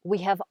deal. We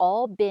have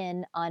all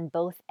been on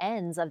both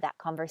ends of that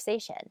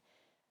conversation.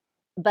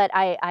 But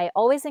I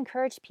always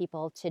encourage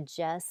people to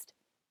just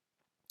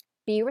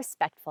be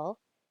respectful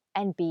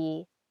and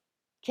be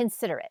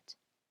considerate.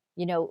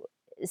 You know,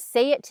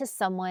 say it to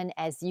someone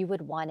as you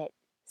would want it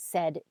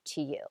said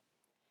to you.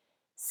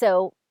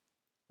 So,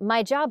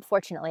 my job,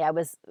 fortunately, I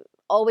was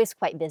always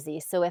quite busy.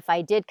 So, if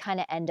I did kind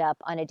of end up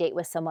on a date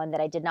with someone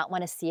that I did not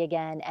want to see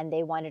again and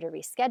they wanted to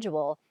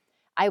reschedule,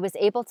 I was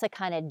able to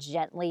kind of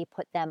gently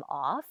put them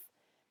off.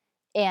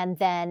 And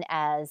then,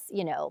 as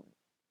you know,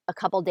 a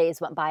couple days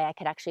went by, I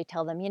could actually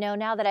tell them,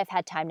 now that I've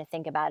had time to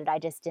think about it, I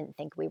just didn't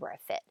think we were a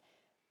fit.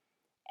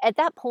 At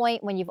that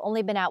point, when you've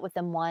only been out with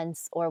them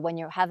once or when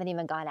you haven't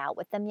even gone out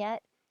with them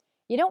yet,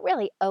 you don't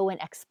really owe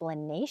an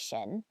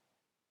explanation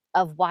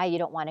of why you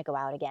don't want to go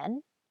out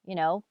again. You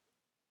know,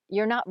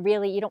 you're not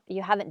really,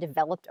 you haven't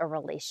developed a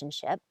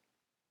relationship.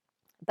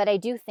 But I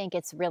do think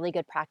it's really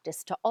good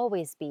practice to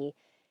always be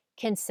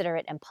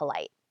considerate and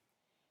polite.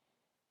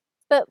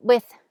 But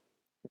with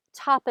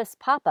Tapas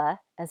Papa,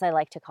 as I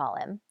like to call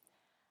him,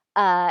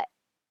 uh,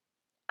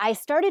 I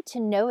started to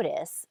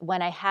notice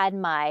when I had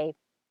my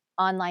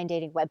online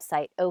dating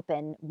website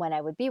open when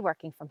I would be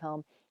working from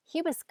home,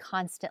 he was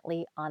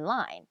constantly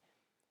online.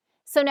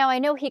 So now I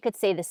know he could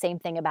say the same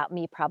thing about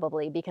me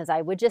probably because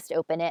I would just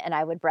open it and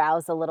I would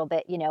browse a little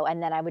bit,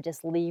 and then I would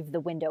just leave the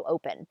window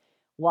open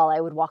while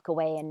I would walk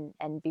away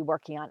and be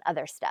working on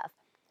other stuff.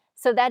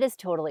 So that is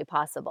totally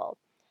possible.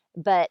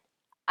 But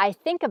I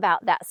think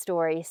about that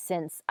story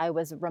since I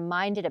was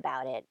reminded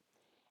about it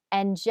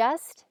and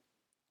just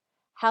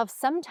how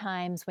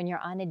sometimes when you're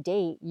on a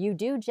date, you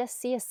do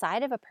just see a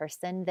side of a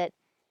person that,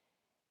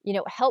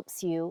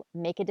 helps you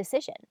make a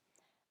decision.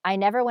 I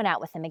never went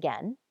out with him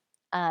again.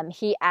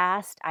 He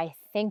asked, I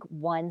think,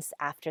 once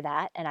after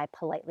that, and I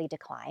politely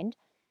declined.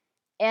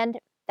 And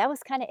that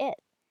was kind of it.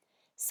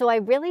 So I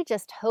really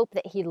just hope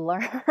that he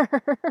learned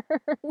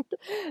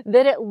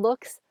that it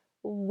looks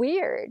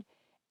weird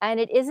and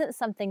it isn't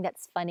something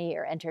that's funny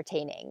or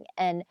entertaining.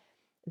 And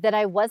that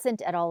I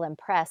wasn't at all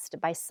impressed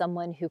by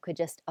someone who could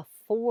just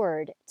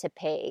afford to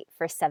pay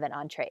for 7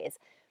 entrees.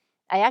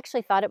 I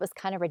actually thought it was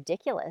kind of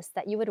ridiculous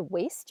that you would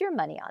waste your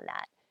money on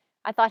that.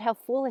 I thought how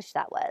foolish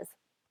that was.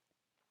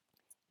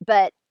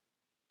 But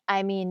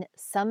I mean,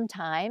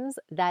 sometimes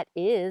that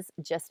is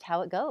just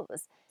how it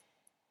goes.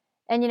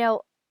 And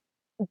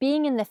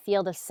being in the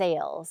field of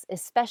sales,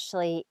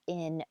 especially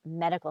in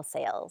medical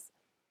sales,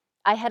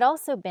 I had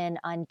also been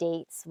on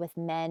dates with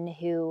men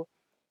who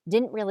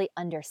didn't really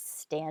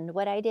understand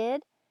what I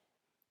did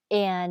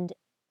and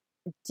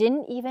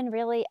didn't even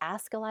really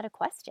ask a lot of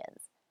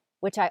questions,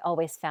 which I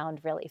always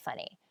found really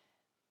funny.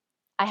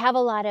 I have a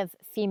lot of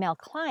female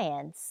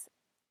clients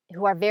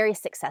who are very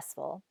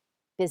successful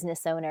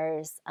business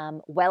owners,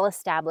 well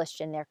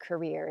established in their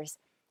careers,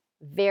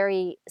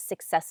 very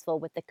successful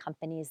with the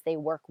companies they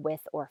work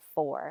with or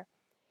for.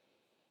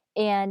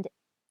 And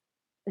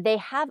they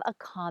have a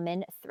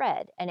common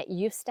thread, and it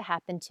used to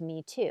happen to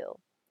me too.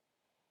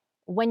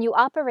 When you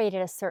operate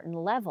at a certain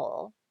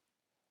level,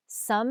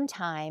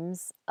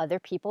 sometimes other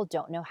people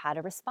don't know how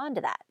to respond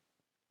to that.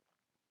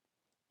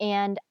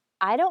 And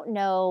I don't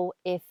know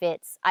if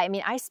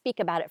I speak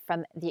about it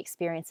from the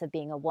experience of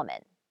being a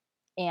woman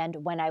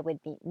and when I would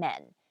meet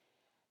men.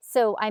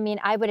 So,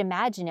 I would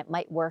imagine it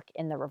might work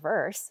in the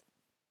reverse,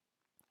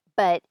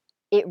 but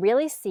it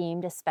really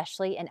seemed,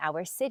 especially in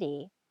our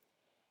city,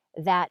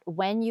 that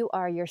when you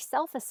are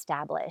yourself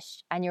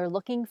established and you're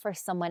looking for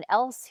someone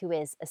else who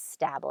is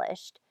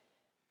established,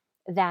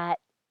 that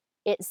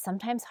it's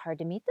sometimes hard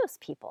to meet those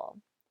people.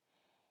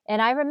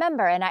 And I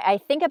remember, and I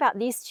think about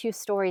these two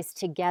stories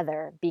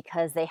together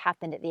because they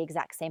happened at the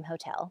exact same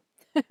hotel,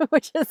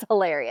 which is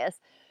hilarious.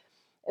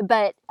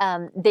 But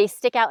they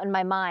stick out in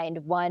my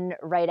mind, one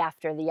right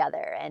after the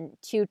other, and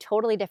two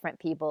totally different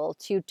people,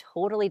 two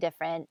totally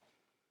different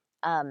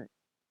um,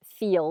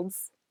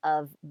 fields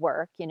of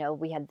work.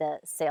 We had the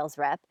sales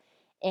rep,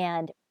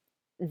 and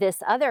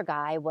this other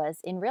guy was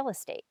in real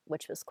estate,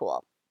 which was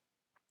cool.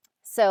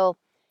 So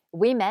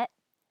we met,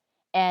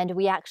 and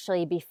we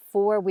actually,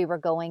 before we were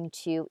going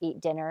to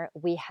eat dinner,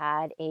 we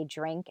had a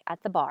drink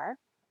at the bar,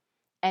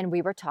 and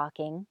we were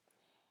talking.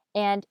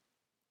 And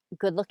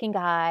good looking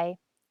guy,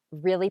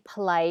 really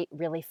polite,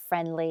 really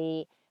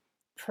friendly,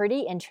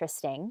 pretty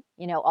interesting,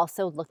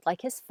 also looked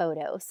like his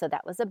photo. So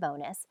that was a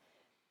bonus.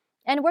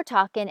 And we're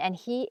talking, and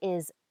he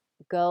is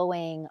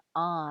going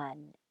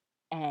on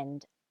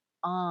and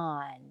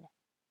on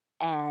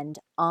and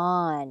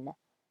on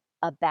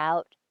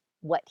about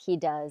what he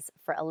does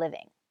for a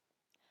living.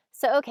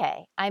 So,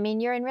 okay,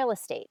 you're in real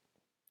estate.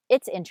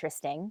 It's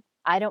interesting.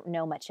 I don't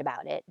know much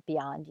about it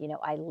beyond,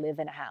 I live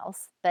in a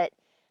house, but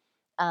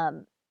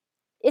um,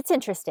 it's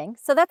interesting.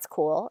 So that's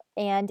cool.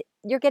 And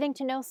you're getting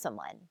to know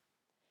someone.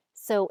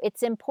 So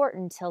it's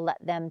important to let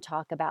them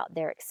talk about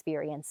their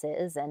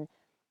experiences and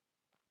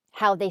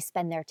how they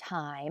spend their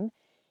time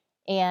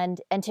and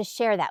to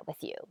share that with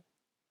you.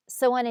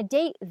 So on a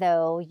date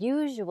though,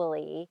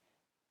 usually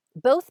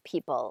both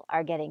people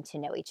are getting to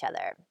know each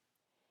other.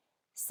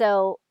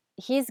 So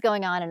he's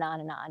going on and on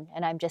and on,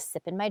 and I'm just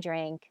sipping my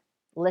drink,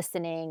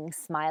 listening,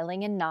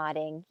 smiling and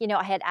nodding.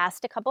 I had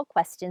asked a couple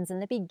questions in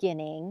the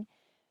beginning,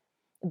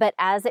 but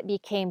as it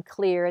became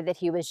clear that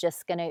he was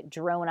just going to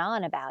drone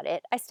on about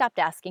it, I stopped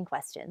asking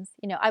questions.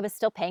 I was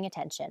still paying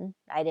attention.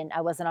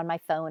 I wasn't on my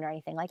phone or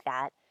anything like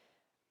that.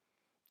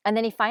 And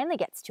then he finally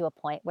gets to a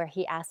point where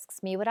he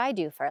asks me what I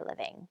do for a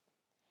living.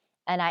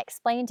 And I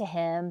explained to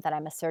him that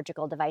I'm a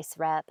surgical device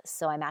rep,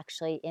 so I'm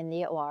actually in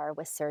the OR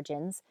with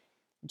surgeons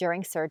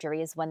during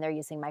surgeries when they're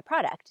using my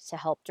product to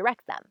help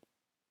direct them.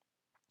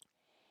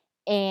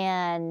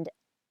 And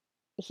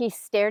he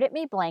stared at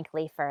me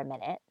blankly for a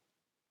minute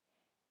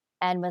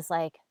and was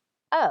like,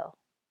 oh.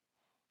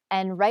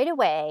 And right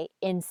away,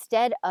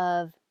 instead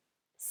of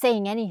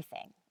saying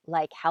anything,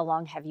 like, how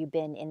long have you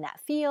been in that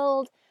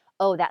field?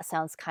 Oh, that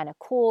sounds kind of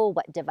cool.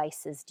 What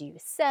devices do you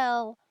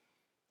sell?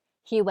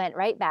 He went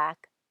right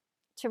back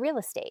to real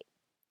estate.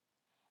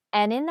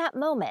 And in that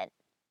moment,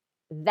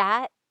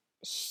 that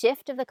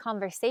shift of the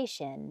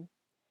conversation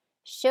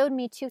showed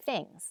me two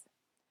things.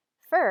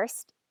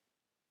 First,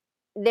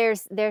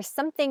 there's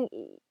something,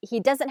 he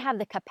doesn't have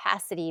the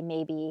capacity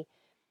maybe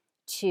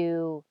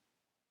to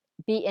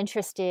be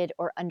interested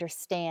or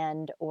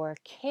understand or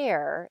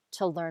care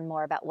to learn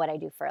more about what I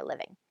do for a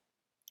living.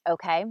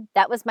 Okay,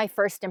 that was my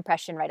first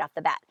impression right off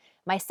the bat.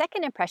 My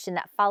second impression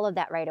that followed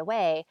that right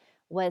away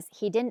was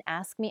he didn't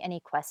ask me any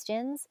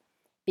questions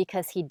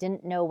because he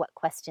didn't know what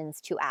questions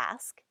to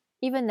ask,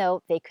 even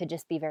though they could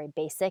just be very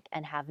basic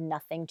and have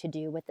nothing to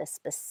do with the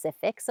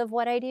specifics of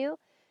what I do.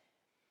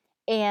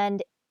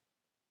 And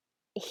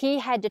he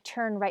had to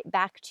turn right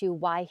back to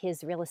why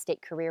his real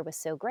estate career was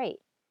so great,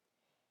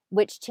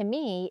 which to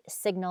me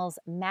signals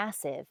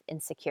massive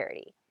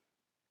insecurity.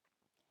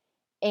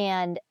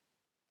 And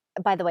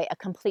by the way, a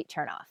complete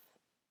turnoff.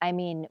 I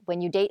mean,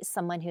 when you date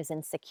someone who's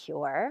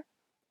insecure,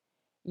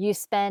 you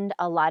spend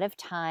a lot of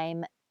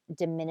time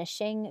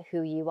diminishing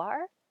who you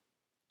are,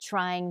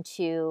 trying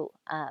to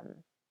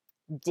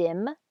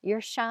dim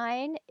your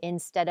shine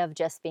instead of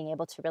just being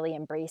able to really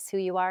embrace who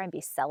you are and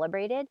be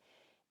celebrated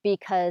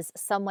because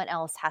someone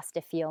else has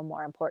to feel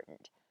more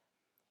important.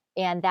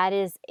 And that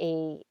is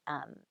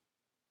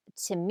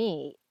to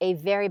me, a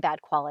very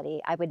bad quality.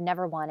 I would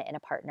never want it in a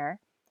partner.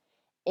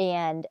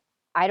 And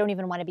I don't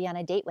even want to be on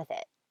a date with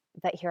it.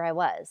 But here I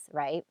was,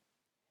 right?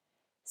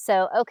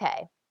 So,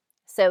 okay.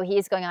 So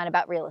he's going on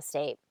about real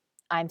estate.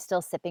 I'm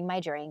still sipping my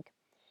drink.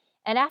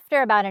 And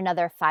after about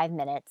another 5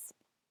 minutes,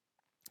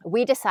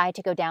 we decide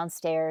to go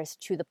downstairs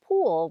to the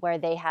pool where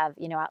they have,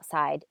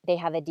 outside, they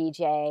have a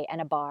DJ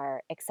and a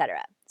bar,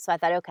 etc. So I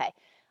thought, okay,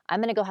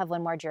 I'm going to go have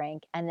one more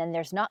drink. And then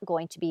there's not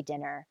going to be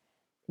dinner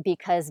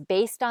because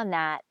based on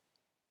that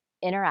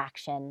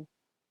interaction,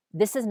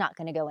 this is not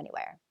going to go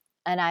anywhere.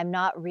 And I'm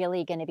not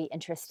really going to be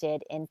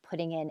interested in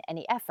putting in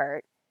any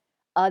effort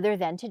other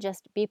than to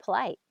just be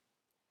polite.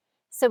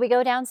 So we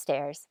go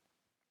downstairs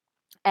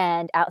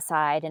and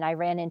outside, and I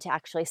ran into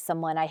actually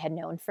someone I had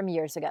known from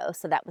years ago.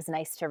 So that was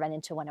nice to run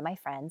into one of my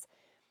friends.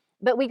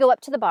 But we go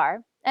up to the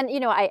bar and,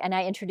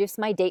 I introduce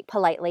my date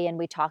politely and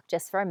we talk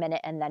just for a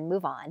minute and then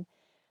move on.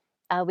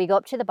 We go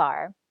up to the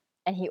bar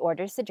and he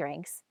orders the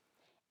drinks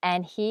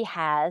and he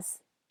has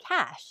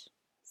cash.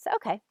 So,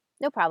 okay,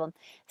 no problem.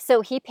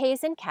 So he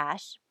pays in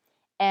cash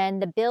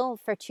and the bill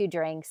for 2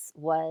 drinks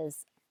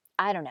was,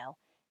 I don't know,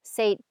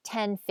 say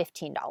 $10,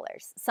 $15,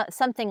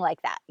 something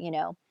like that,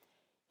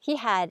 He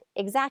had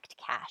exact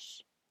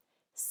cash.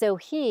 So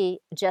he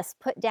just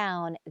put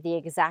down the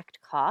exact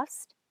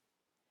cost,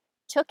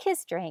 took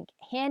his drink,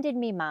 handed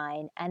me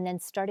mine, and then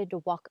started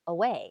to walk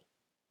away.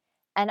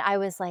 And I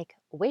was like,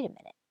 wait a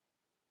minute.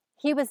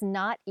 He was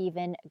not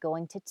even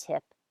going to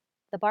tip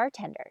the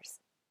bartenders.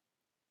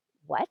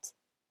 What?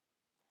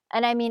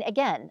 And I mean,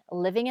 again,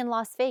 living in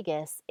Las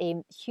Vegas, a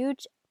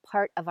huge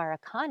part of our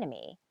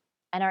economy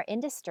and our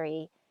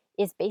industry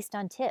is based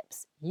on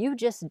tips. You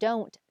just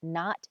don't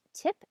not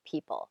tip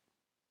people.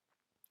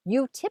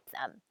 You tip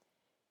them.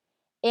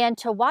 And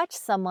to watch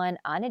someone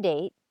on a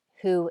date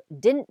who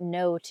didn't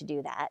know to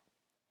do that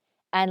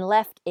and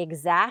left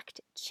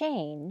exact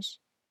change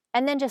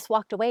and then just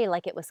walked away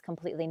like it was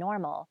completely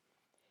normal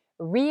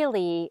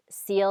really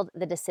sealed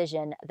the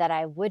decision that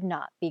I would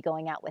not be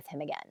going out with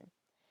him again.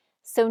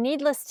 So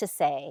needless to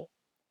say,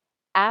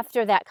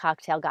 after that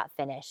cocktail got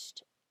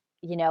finished,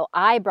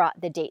 I brought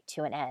the date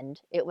to an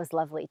end. It was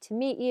lovely to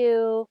meet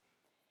you.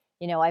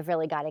 I've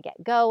really got to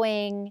get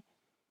going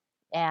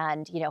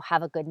and,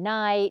 have a good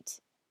night,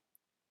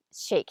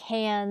 shake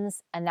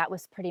hands. And that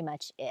was pretty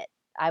much it.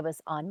 I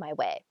was on my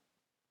way.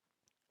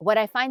 What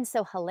I find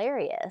so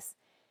hilarious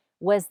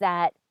was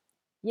that,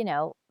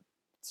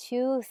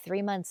 2,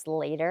 3 months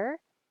later,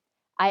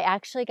 I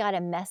actually got a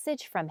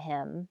message from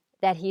him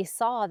that he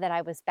saw that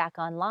I was back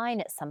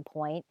online at some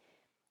point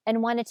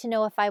and wanted to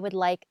know if I would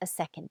like a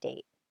second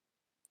date.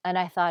 And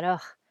I thought,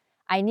 oh,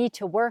 I need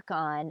to work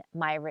on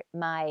my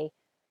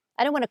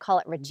I don't want to call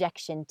it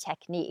rejection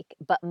technique,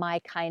 but my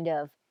kind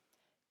of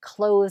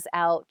close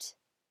out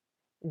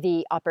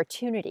the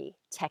opportunity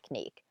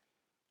technique.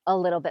 a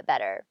little bit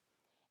better.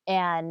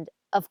 And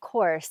of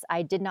course,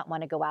 I did not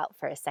want to go out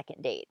for a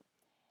second date.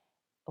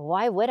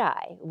 Why would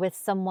I with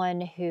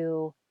someone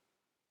who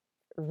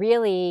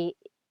really,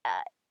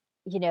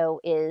 uh,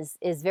 is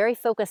very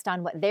focused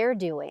on what they're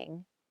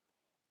doing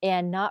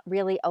and not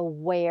really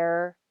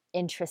aware,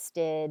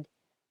 interested,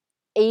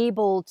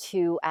 able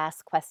to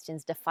ask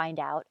questions to find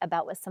out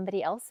about what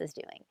somebody else is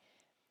doing.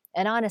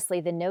 And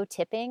honestly, the no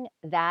tipping,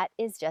 that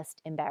is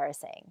just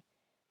embarrassing.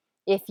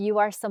 If you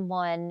are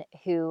someone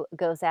who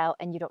goes out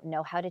and you don't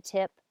know how to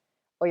tip,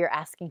 or you're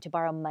asking to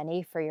borrow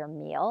money for your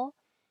meal,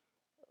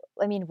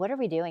 I mean, what are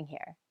we doing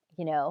here?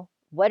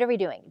 What are we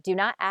doing? Do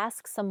not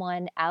ask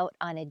someone out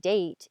on a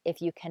date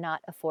if you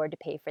cannot afford to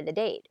pay for the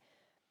date.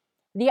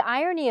 The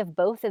irony of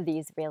both of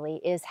these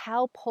really is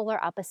how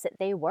polar opposite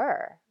they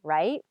were,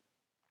 right?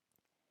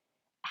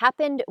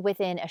 Happened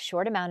within a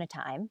short amount of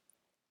time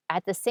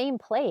at the same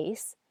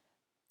place.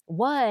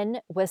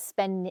 One was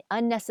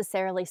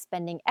unnecessarily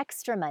spending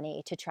extra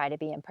money to try to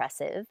be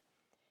impressive,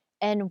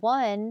 and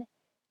one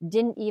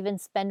didn't even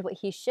spend what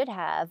he should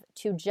have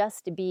to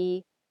just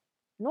be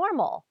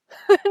normal,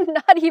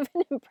 not even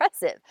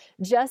impressive,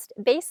 just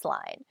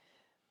baseline.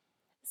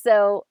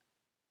 So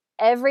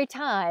every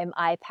time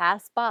I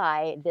pass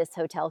by this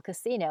hotel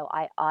casino,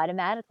 I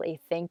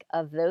automatically think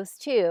of those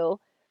two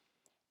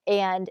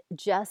and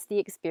just the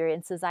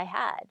experiences I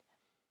had.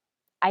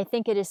 I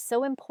think it is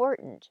so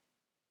important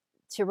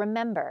to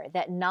remember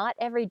that not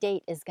every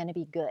date is going to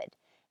be good.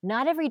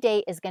 Not every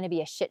date is going to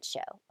be a shit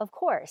show, of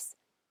course,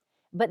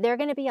 but there are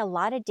going to be a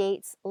lot of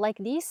dates like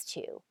these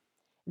two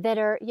that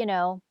are,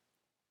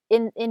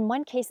 in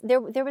one case,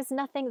 there was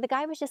nothing, the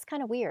guy was just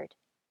kind of weird.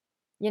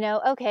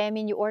 Okay, I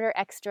mean, you order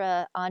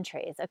extra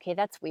entrees. Okay,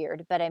 that's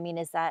weird, but I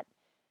mean,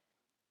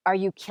 are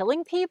you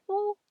killing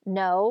people?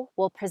 No,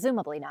 well,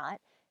 presumably not.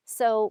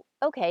 So,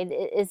 okay,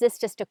 is this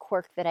just a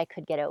quirk that I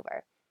could get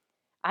over?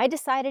 I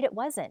decided it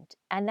wasn't,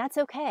 and that's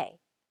okay.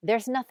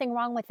 There's nothing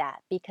wrong with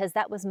that because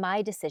that was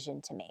my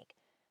decision to make.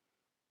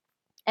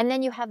 And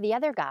then you have the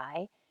other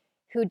guy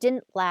who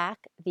didn't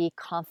lack the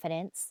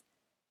confidence,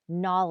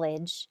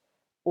 knowledge,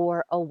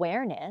 or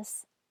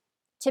awareness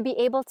to be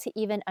able to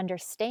even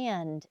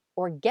understand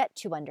or get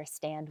to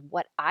understand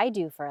what I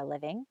do for a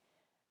living,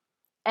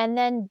 and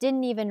then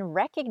didn't even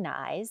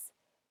recognize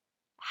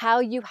how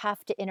you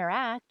have to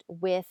interact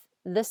with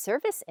the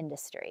service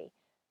industry.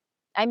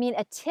 I mean,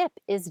 a tip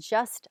is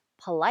just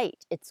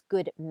polite, it's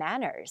good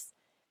manners,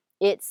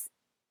 it's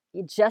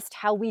just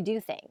how we do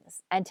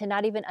things, and to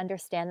not even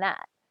understand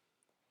that.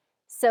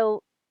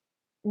 So,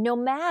 no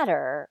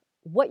matter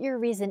what your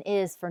reason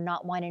is for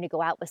not wanting to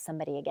go out with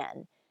somebody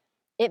again,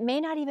 it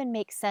may not even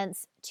make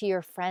sense to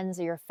your friends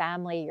or your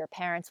family, your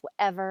parents,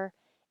 whatever.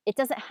 It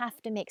doesn't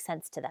have to make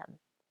sense to them.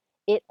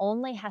 It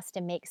only has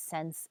to make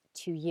sense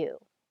to you.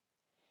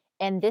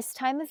 And this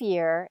time of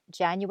year,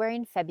 January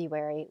and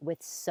February,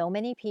 with so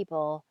many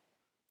people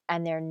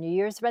and their New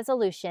Year's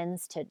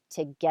resolutions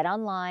to get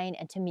online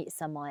and to meet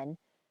someone,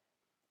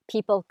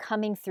 people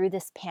coming through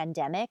this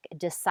pandemic,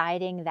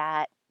 deciding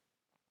that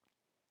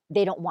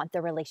they don't want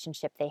the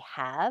relationship they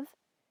have,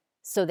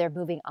 so they're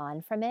moving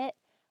on from it,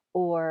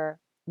 or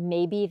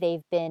maybe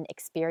they've been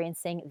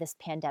experiencing this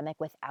pandemic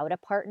without a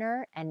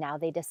partner and now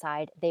they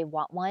decide they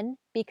want one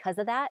because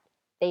of that.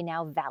 They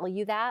now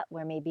value that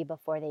where maybe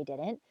before they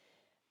didn't.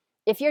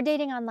 If you're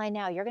dating online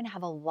now, you're going to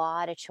have a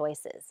lot of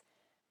choices.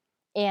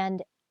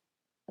 And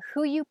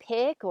who you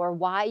pick or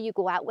why you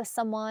go out with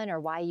someone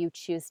or why you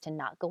choose to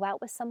not go out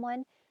with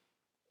someone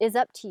is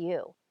up to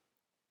you.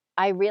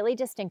 I really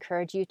just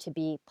encourage you to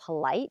be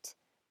polite,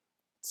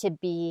 to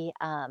be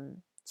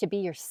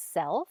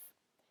yourself,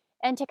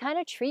 and to kind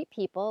of treat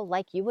people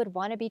like you would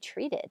want to be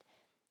treated,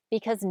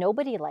 because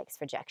nobody likes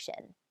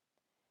rejection.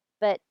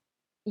 But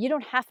you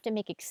don't have to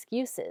make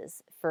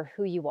excuses for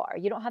who you are.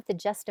 You don't have to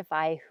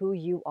justify who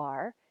you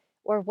are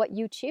or what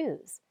you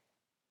choose.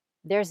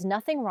 There's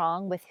nothing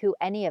wrong with who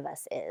any of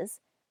us is.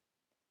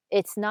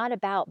 It's not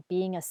about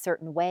being a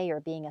certain way or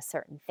being a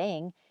certain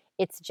thing.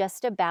 It's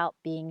just about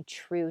being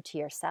true to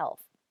yourself.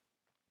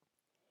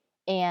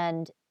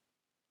 And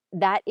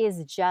that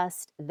is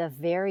just the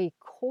very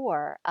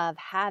core of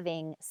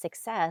having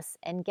success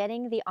and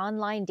getting the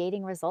online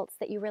dating results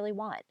that you really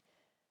want.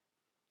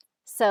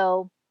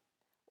 So,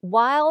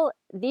 while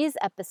these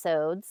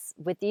episodes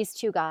with these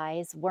two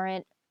guys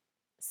weren't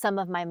some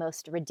of my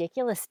most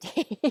ridiculous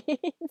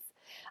dates,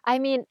 I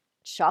mean,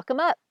 chalk them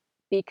up,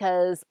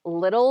 because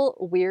little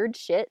weird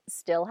shit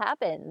still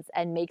happens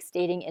and makes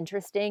dating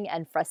interesting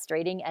and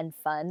frustrating and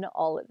fun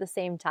all at the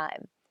same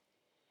time.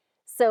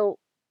 So,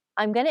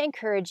 I'm going to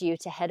encourage you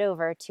to head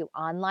over to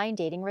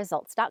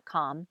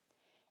onlinedatingresults.com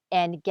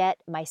and get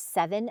my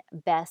 7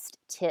 best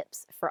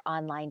tips for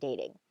online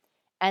dating.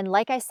 And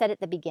like I said at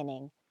the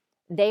beginning,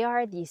 they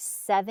are the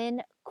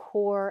 7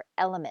 core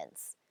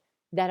elements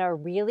that are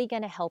really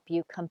going to help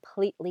you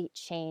completely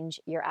change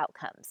your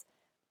outcomes.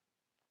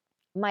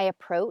 My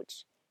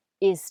approach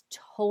is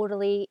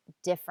totally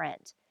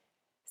different.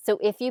 So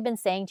if you've been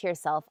saying to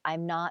yourself,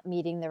 I'm not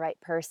meeting the right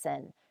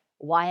person,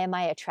 why am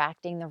I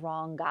attracting the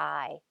wrong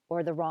guy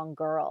or the wrong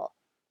girl?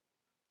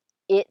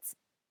 it's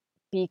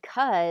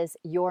because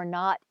you're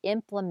not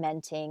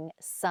implementing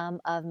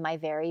some of my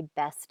very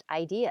best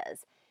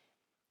ideas.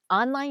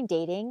 Online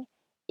dating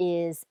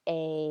is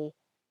a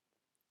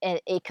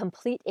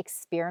complete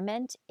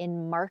experiment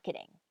in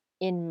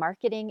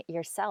marketing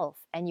yourself.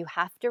 And you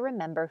have to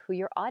remember who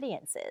your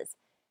audience is,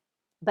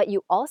 but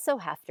you also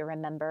have to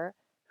remember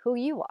who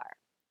you are.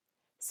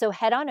 So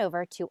head on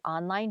over to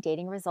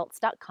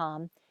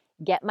onlinedatingresults.com,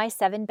 get my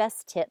 7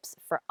 best tips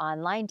for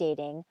online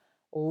dating,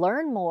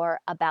 learn more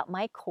about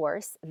my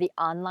course, the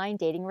Online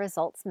Dating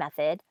Results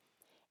Method,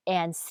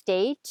 and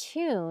stay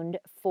tuned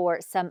for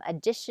some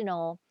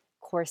additional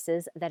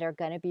courses that are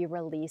going to be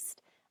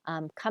released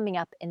coming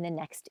up in the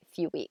next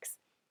few weeks.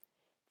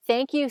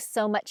 Thank you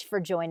so much for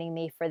joining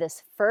me for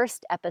this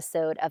first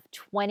episode of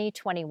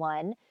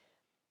 2021.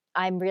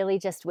 I'm really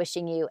just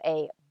wishing you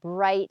a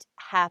bright,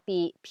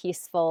 happy,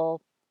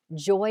 peaceful,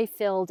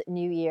 joy-filled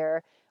new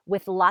year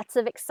with lots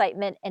of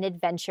excitement and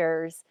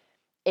adventures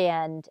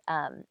and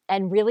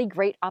really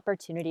great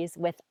opportunities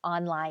with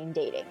online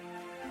dating.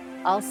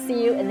 I'll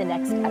see you in the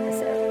next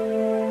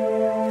episode.